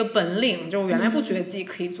惜的一个本领，就我原来不觉得自己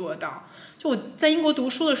可以做到。就我在英国读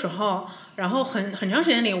书的时候，然后很长时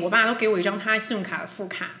间里，我爸都给我一张他信用卡的副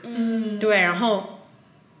卡，对，然后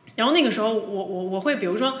那个时候我会比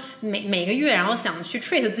如说每个月，然后想去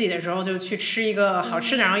treat 自己的时候，就去吃一个好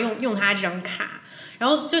吃的，然后用他这张卡。然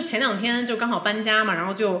后就前2天就刚好搬家嘛，然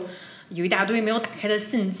后就有一大堆没有打开的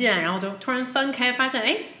信件，然后就突然翻开发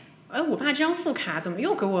现，我爸这张副卡怎么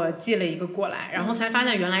又给我寄了一个过来，然后才发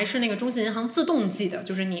现原来是那个中信银行自动寄的，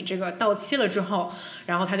就是你这个到期了之后，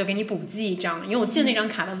然后他就给你补寄一张，因为我记得那张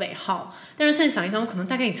卡的尾号，但是现在想一想，我可能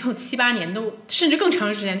大概已经有7、8年都甚至更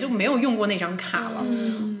长时间就没有用过那张卡了，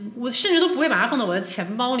我甚至都不会把它放到我的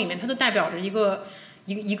钱包里面，它就代表着一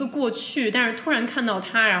个过去，但是突然看到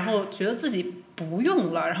它，然后觉得自己不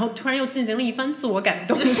用了，然后突然又进行了一番自我感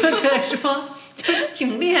动，就觉得说就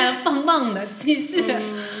挺厉害的，棒棒的，继续。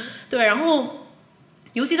对，然后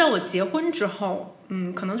尤其在我结婚之后，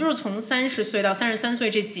可能就是从30岁到33岁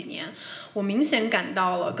这几年，我明显感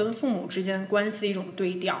到了跟父母之间关系的一种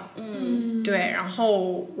对调。对，然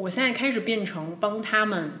后我现在开始变成帮他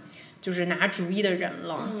们就是拿主意的人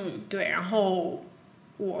了。对，然后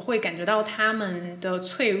我会感觉到他们的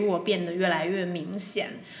脆弱变得越来越明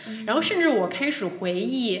显，然后甚至我开始回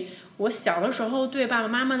忆我小的时候对爸爸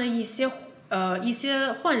妈妈的一些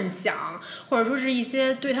幻想，或者说是一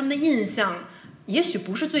些对他们的印象，也许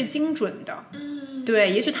不是最精准的，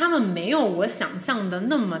对，也许他们没有我想象的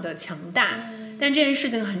那么的强大，但这件事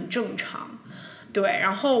情很正常。对，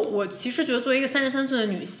然后我其实觉得作为一个33岁的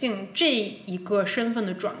女性，这一个身份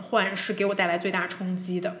的转换是给我带来最大冲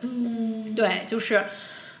击的。对，就是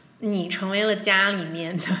你成为了家里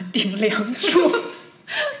面的顶梁柱，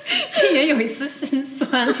这也有一丝心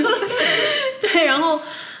酸。对，然后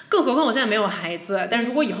更何况我现在没有孩子，但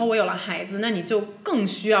如果以后我有了孩子，那你就更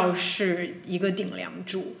需要是一个顶梁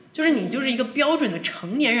柱，就是你就是一个标准的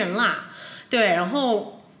成年人啦。对，然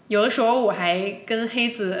后有的时候我还跟黑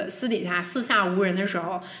子四下无人的时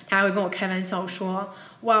候，他还会跟我开玩笑说，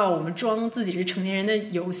哇，我们装自己是成年人的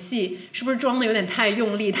游戏是不是装的有点太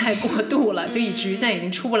用力太过度了，就以至于现在已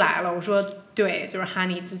经出不来了。我说对，就是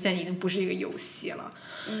Honey 就现在已经不是一个游戏了。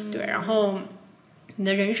对，然后你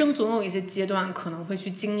的人生总有一些阶段可能会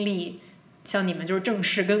去经历像你们就是正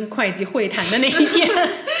式跟会计会谈的那一天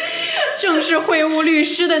正式会晤律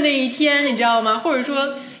师的那一天，你知道吗？或者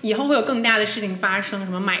说以后会有更大的事情发生，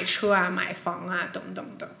什么买车啊买房啊等等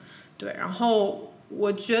的。对，然后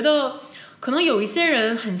我觉得可能有一些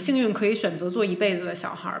人很幸运可以选择做一辈子的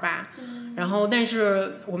小孩吧，然后但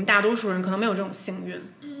是我们大多数人可能没有这种幸运。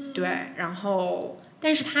对，然后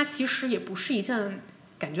但是它其实也不是一件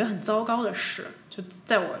感觉很糟糕的事，就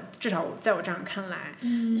至少在我这样看来，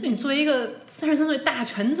就你作为一个33岁大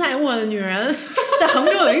权在握的女人，在杭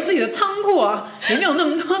州有一个自己的仓库，里面有那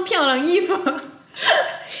么多漂亮衣服，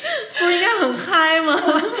不是应该很嗨吗？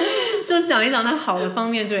就想一想它好的方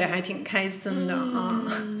面，就也还挺开心的啊。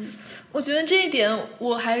我觉得这一点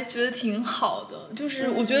我还觉得挺好的，就是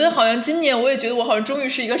我觉得好像今年我也觉得我好像终于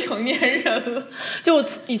是一个成年人了，就我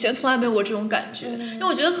以前从来没有过这种感觉，因为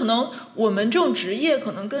我觉得可能我们这种职业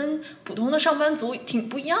可能跟普通的上班族挺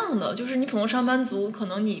不一样的，就是你普通上班族可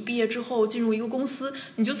能你毕业之后进入一个公司，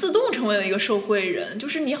你就自动成为了一个社会人，就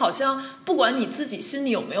是你好像不管你自己心里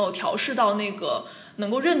有没有调试到那个能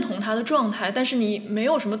够认同他的状态，但是你没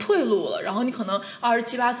有什么退路了，然后你可能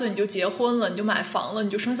27、8岁你就结婚了，你就买房了，你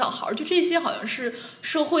就生小孩，就这些好像是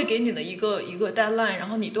社会给你的一个 deadline， 然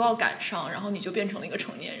后你都要赶上，然后你就变成了一个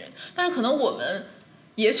成年人。但是可能我们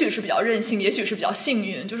也许是比较任性，也许是比较幸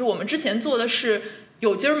运，就是我们之前做的是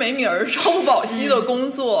有今儿没名儿、朝不保夕的工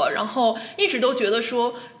作，然后一直都觉得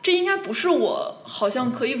说这应该不是我好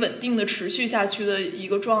像可以稳定的持续下去的一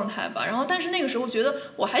个状态吧。然后但是那个时候觉得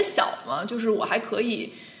我还小嘛，就是我还可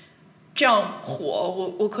以这样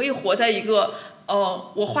活，我可以活在一个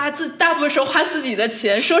我大部分时候花自己的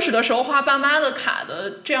钱，奢侈的时候花爸妈的卡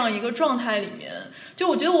的这样一个状态里面，就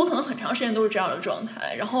我觉得我可能很长时间都是这样的状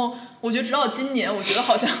态。然后我觉得直到今年，我觉得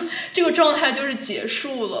好像这个状态就是结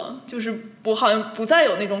束了，就是我好像不再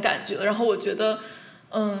有那种感觉了。然后我觉得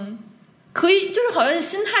可以，就是好像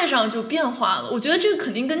心态上就变化了。我觉得这个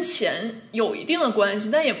肯定跟钱有一定的关系，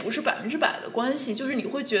但也不是100%的关系。就是你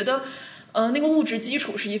会觉得那个物质基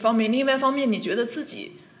础是一方面，另外一方面你觉得自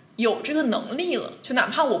己有这个能力了，就哪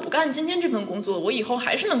怕我不干今天这份工作，我以后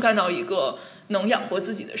还是能干到一个能养活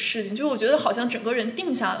自己的事情，就是我觉得好像整个人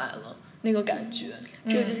定下来了那个感觉。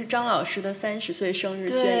这个就是张老师的30岁生日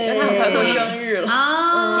宣言，他很快过生日了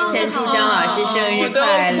啊！提前祝张老师生日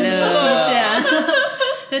快乐。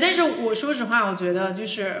对，但是我说实话，我觉得就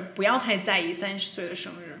是不要太在意30岁的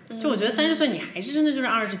生日。就我觉得30岁你还是真的就是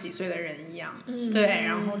20几岁的人一样，对，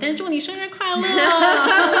然后但是祝你生日快乐，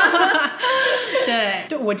对，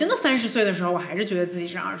就我真的30岁的时候，我还是觉得自己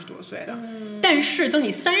是20多岁的，但是等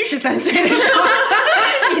你33岁的时候，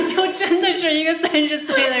你就真的是一个30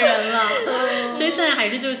岁的人了，所以现在还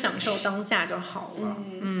是就享受当下就好了。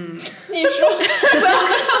你说不要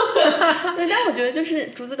看我。对，但我觉得就是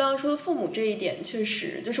竹子刚刚说的父母这一点，确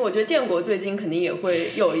实就是我觉得建国最近肯定也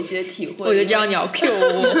会有一些体会。我就知道你要 Q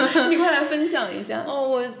我，你快来分享一下。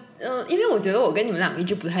因为我觉得我跟你们两个一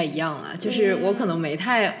直不太一样啊，就是我可能没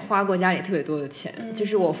太花过家里特别多的钱，就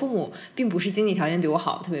是我父母并不是经济条件比我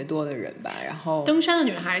好特别多的人吧，然后登山的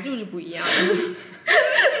女孩就是不一样。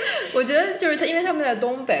我觉得就是因为他们在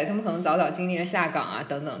东北，他们可能早早经历了下岗啊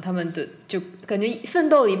等等，他们的就感觉奋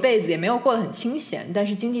斗了一辈子也没有过得很清闲，但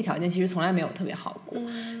是经济条件其实从来没有特别好过，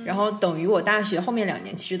然后等于我大学后面2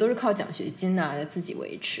年其实都是靠奖学金啊自己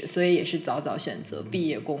维持，所以也是早早选择毕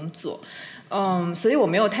业工作。所以我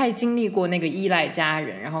没有太经历过那个依赖家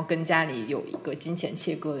人，然后跟家里有一个金钱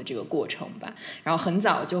切割的这个过程吧，然后很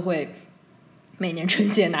早就会每年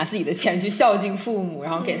春节拿自己的钱去孝敬父母，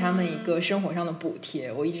然后给他们一个生活上的补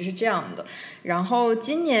贴，我一直是这样的。然后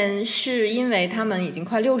今年是因为他们已经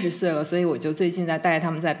快60岁了，所以我就最近在带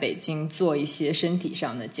他们在北京做一些身体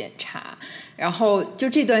上的检查，然后就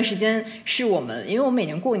这段时间是我们，因为我每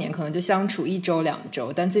年过年可能就相处1周2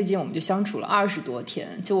周，但最近我们就相处了20多天，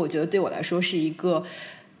就我觉得对我来说是一个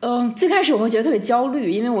最开始我会觉得特别焦虑，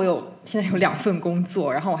因为我现在有2份工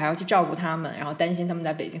作，然后我还要去照顾他们，然后担心他们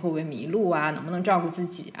在北京会不会迷路啊，能不能照顾自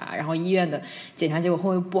己啊，然后医院的检查结果会不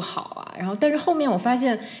会不好啊，然后但是后面我发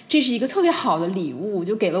现这是一个特别好的礼物，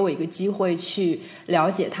就给了我一个机会去了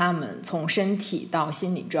解他们从身体到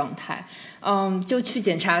心理状态。就去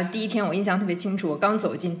检查的第一天我印象特别清楚，我刚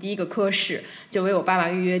走进第一个科室就为我爸爸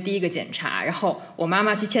预约第一个检查，然后我妈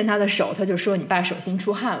妈去牵他的手，他就说你爸手心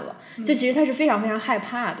出汗了，就其实他是非常非常害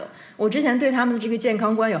怕的。我之前对他们的这个健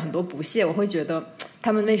康观有很多不屑，我会觉得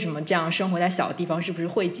他们为什么这样生活在小地方，是不是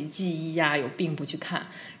讳疾忌医呀，有病不去看，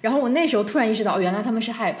然后我那时候突然意识到原来他们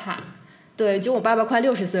是害怕。对，就我爸爸快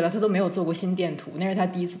60岁了，他都没有做过心电图，那是他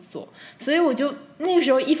第一次做，所以我就那个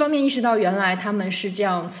时候一方面意识到原来他们是这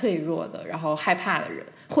样脆弱的，然后害怕的人，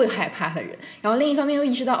会害怕的人，然后另一方面又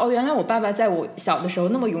意识到原来我爸爸在我小的时候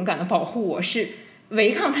那么勇敢的保护我，是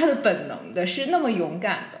违抗他的本能的，是那么勇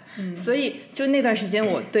敢的，所以就那段时间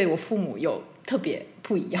我对我父母有特别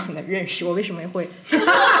不一样的认识。我为什么会就是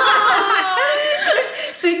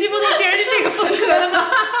随机波动竟然是这个风格的吗？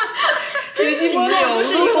随机波动就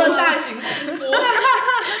是一个大型哭播。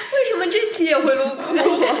为什么这期也会录哭？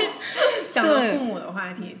讲到父母的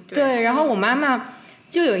话题，对，然后我妈妈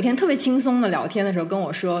就有一天特别轻松的聊天的时候跟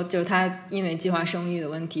我说，就是她因为计划生育的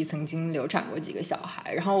问题曾经流产过几个小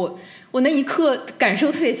孩，然后我那一刻感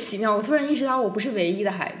受特别奇妙，我突然意识到我不是唯一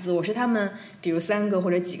的孩子，我是他们比如3个或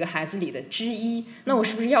者几个孩子里的之一，那我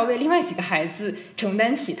是不是要为另外几个孩子承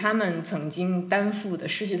担起他们曾经担负的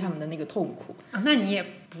失去他们的那个痛苦啊？那你也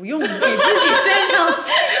不用给自己身上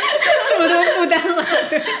这么多负担了，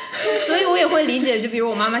对。所以我也会理解，就比如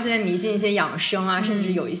我妈妈现在迷信一些养生啊，甚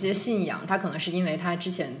至有一些信仰，她可能是因为她之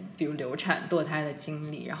前比如流产堕胎的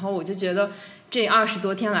经历，然后我就觉得这20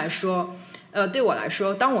多天来说对我来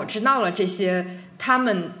说，当我知道了这些他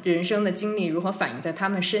们人生的经历如何反映在他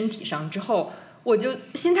们身体上之后，我就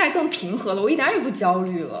心态更平和了，我一点也不焦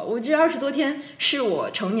虑了。我这20多天是我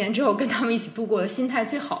成年之后跟他们一起度过的心态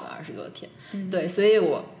最好的20多天，对，所以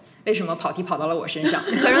我为什么跑题跑到了我身上？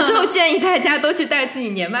可是最后建议大家都去带自己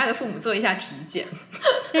年迈的父母做一下体检。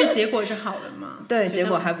但是结果是好的吗？对，结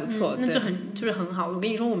果还不错，那就是很好。我跟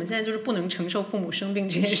你说，我们现在就是不能承受父母生病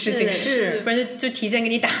这件事情，是不然就提前给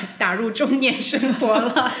你打入中年生活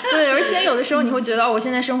了。对，而且有的时候你会觉得我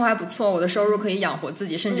现在生活还不错，我的收入可以养活自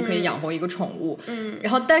己，甚至可以养活一个宠物。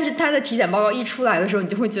然后但是他的体检报告一出来的时候，你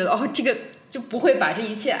就会觉得这个就不会把这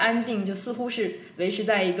一切安定，就似乎是维持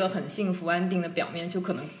在一个很幸福安定的表面，就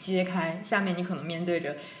可能揭开下面你可能面对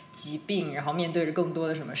着疾病，然后面对着更多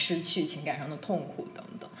的什么失去、情感上的痛苦等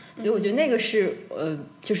等。所以我觉得那个是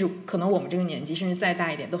就是可能我们这个年纪甚至再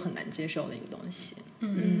大一点都很难接受的一个东西。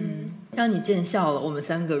让你见笑了，我们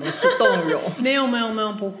3个如此动容。没有，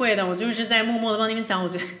不会的，我就是在默默的帮你们想，我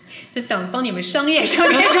觉得就想帮你们商业上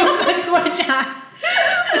面如何拓展。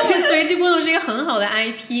我觉得随机波动是一个很好的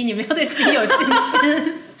IP， 你们要对自己有信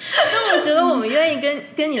心。但我觉得我们愿意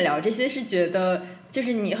跟你聊这些，是觉得就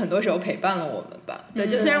是你很多时候陪伴了我们吧。对，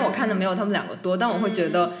就虽然我看的没有他们2个多，但我会觉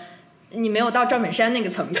得你没有到赵本山那个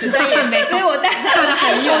层次，但也没为我带来了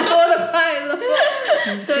很多的快乐。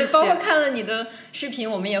对，包括看了你的视频，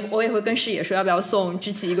我也会跟视野说要不要送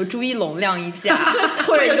知琪一个朱一龙晾衣架，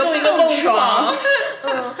或者一个蹦床，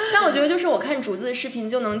但我觉得就是我看竹子的视频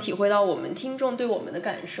就能体会到我们听众对我们的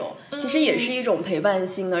感受，其实也是一种陪伴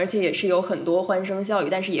性，而且也是有很多欢声笑语，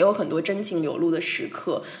但是也有很多真情流露的时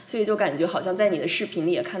刻，所以就感觉好像在你的视频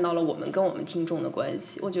里也看到了我们跟我们听众的关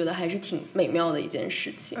系，我觉得还是挺美妙的一件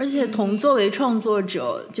事情。而且作为创作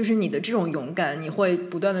者，就是你的这种勇敢，你会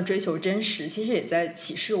不断的追求真实，其实也在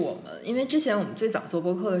启示我们。因为之前我们最早做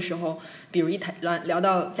播客的时候，比如聊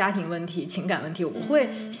到家庭问题、情感问题，我们会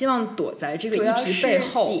希望躲在这个议题背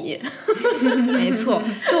后。没错，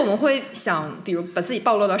就我们会想，比如把自己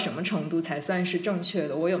暴露到什么程度才算是正确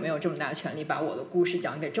的？我有没有这么大权利把我的故事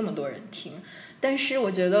讲给这么多人听？但是我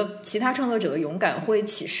觉得其他创作者的勇敢会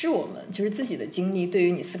启示我们，就是自己的经历对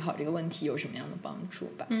于你思考这个问题有什么样的帮助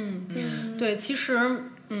吧。对，其实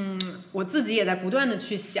我自己也在不断的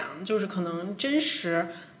去想，就是可能真实，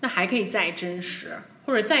那还可以再真实，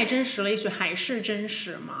或者再真实了，也许还是真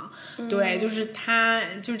实嘛。对，就是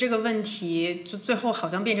就是这个问题，就最后好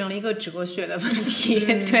像变成了一个哲学的问题。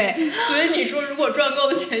对，所以你说如果赚够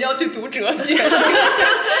了钱要去读哲学，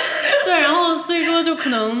对，然后所以说就可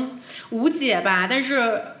能无解吧，但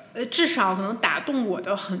是至少可能打动我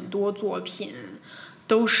的很多作品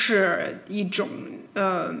都是一种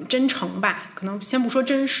真诚吧，可能先不说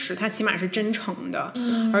真实，它起码是真诚的，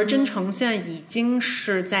而真诚现在已经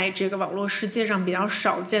是在这个网络世界上比较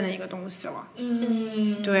少见的一个东西了。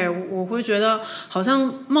对，我会觉得好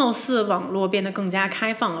像貌似网络变得更加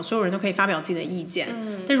开放了，所有人都可以发表自己的意见，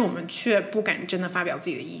但是我们却不敢真的发表自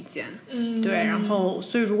己的意见。对，然后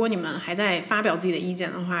所以如果你们还在发表自己的意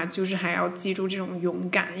见的话，就是还要记住这种勇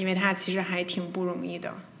敢，因为它其实还挺不容易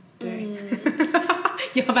的。对，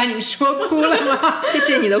要把你们说哭了吗？谢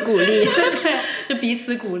谢你的鼓励。对，就彼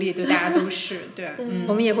此鼓励，对，大家都是对。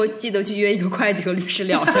我们也会记得去约一个会计和律师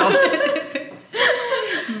聊聊。对。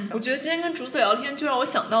我觉得今天跟竹子聊天，就让我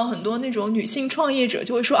想到很多那种女性创业者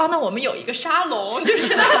就会说啊，那我们有一个沙龙，就是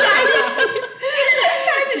大家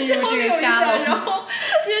一起交流一下，然后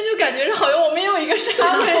今天就感觉好像我们也有一个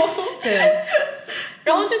沙龙。对。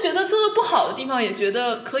然后就觉得做的不好的地方也觉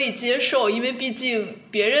得可以接受，因为毕竟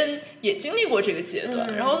别人也经历过这个阶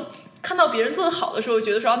段，然后看到别人做的好的时候，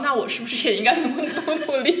觉得说那我是不是也应该努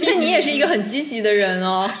力？那你也是一个很积极的人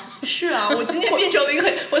哦。是啊，我今天变成了一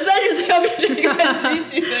个我30岁要变成一个很积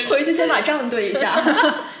极的人，回去先把账对一下。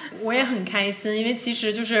我也很开心，因为其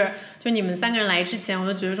实就你们3个人来之前，我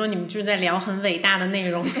就觉得说你们就是在聊很伟大的内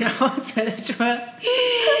容，然后觉得说，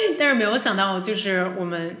但是没有想到就是我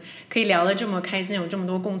们可以聊得这么开心，有这么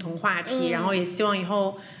多共同话题，然后也希望以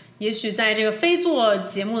后也许在这个非做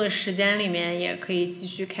节目的时间里面也可以继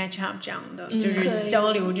续 catch up 这样的，就是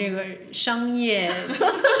交流这个商业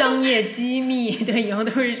机密。对，以后我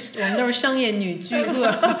们都是商业女巨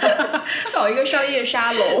鳄，搞一个商业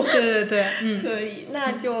沙龙。对，可以。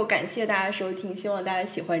那就感谢大家收听，希望大家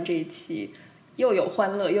喜欢这一期又有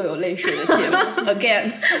欢乐又有泪水的节目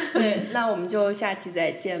again。 对，那我们就下期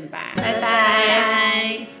再见吧，拜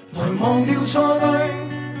拜。来忘掉错对，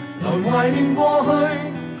来怀念过去，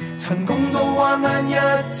曾共度患难日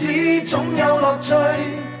子總有樂趣，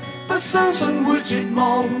不相信會絕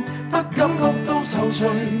望，不感覺到躊躇，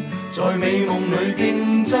在美夢裏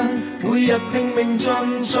競爭，每日拼命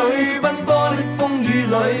進取，奔波的風雨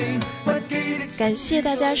裏。感謝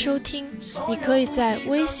大家收聽，你可以在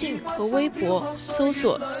微信和微博搜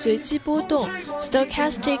索隨機波動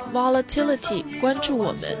Stochastic Volatility 關注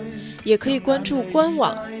我們，也可以關注官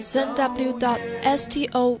網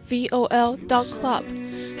www.stovol.club，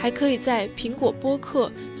 還可以在蘋果播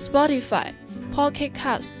客、Spotify、Pocket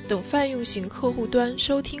Cast 等泛用型客戶端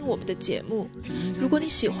收聽我們的節目。如果你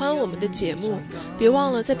喜歡我們的節目，別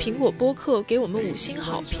忘了在蘋果播客給我們5星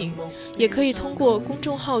好評，也可以通過公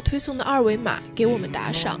眾號推送的二維碼給我們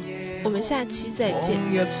打賞。我們下期再見。往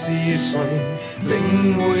日是誰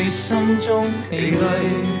定會心中疲累，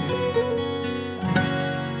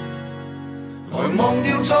來忘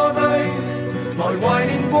掉錯對，來懷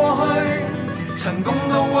念過去，曾共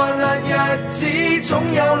度患難日子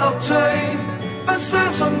總有樂趣，不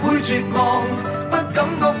相信會絕望，不感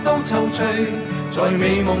覺到躊躇，在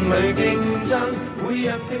美夢裏競爭，每日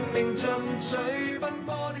拼命進取。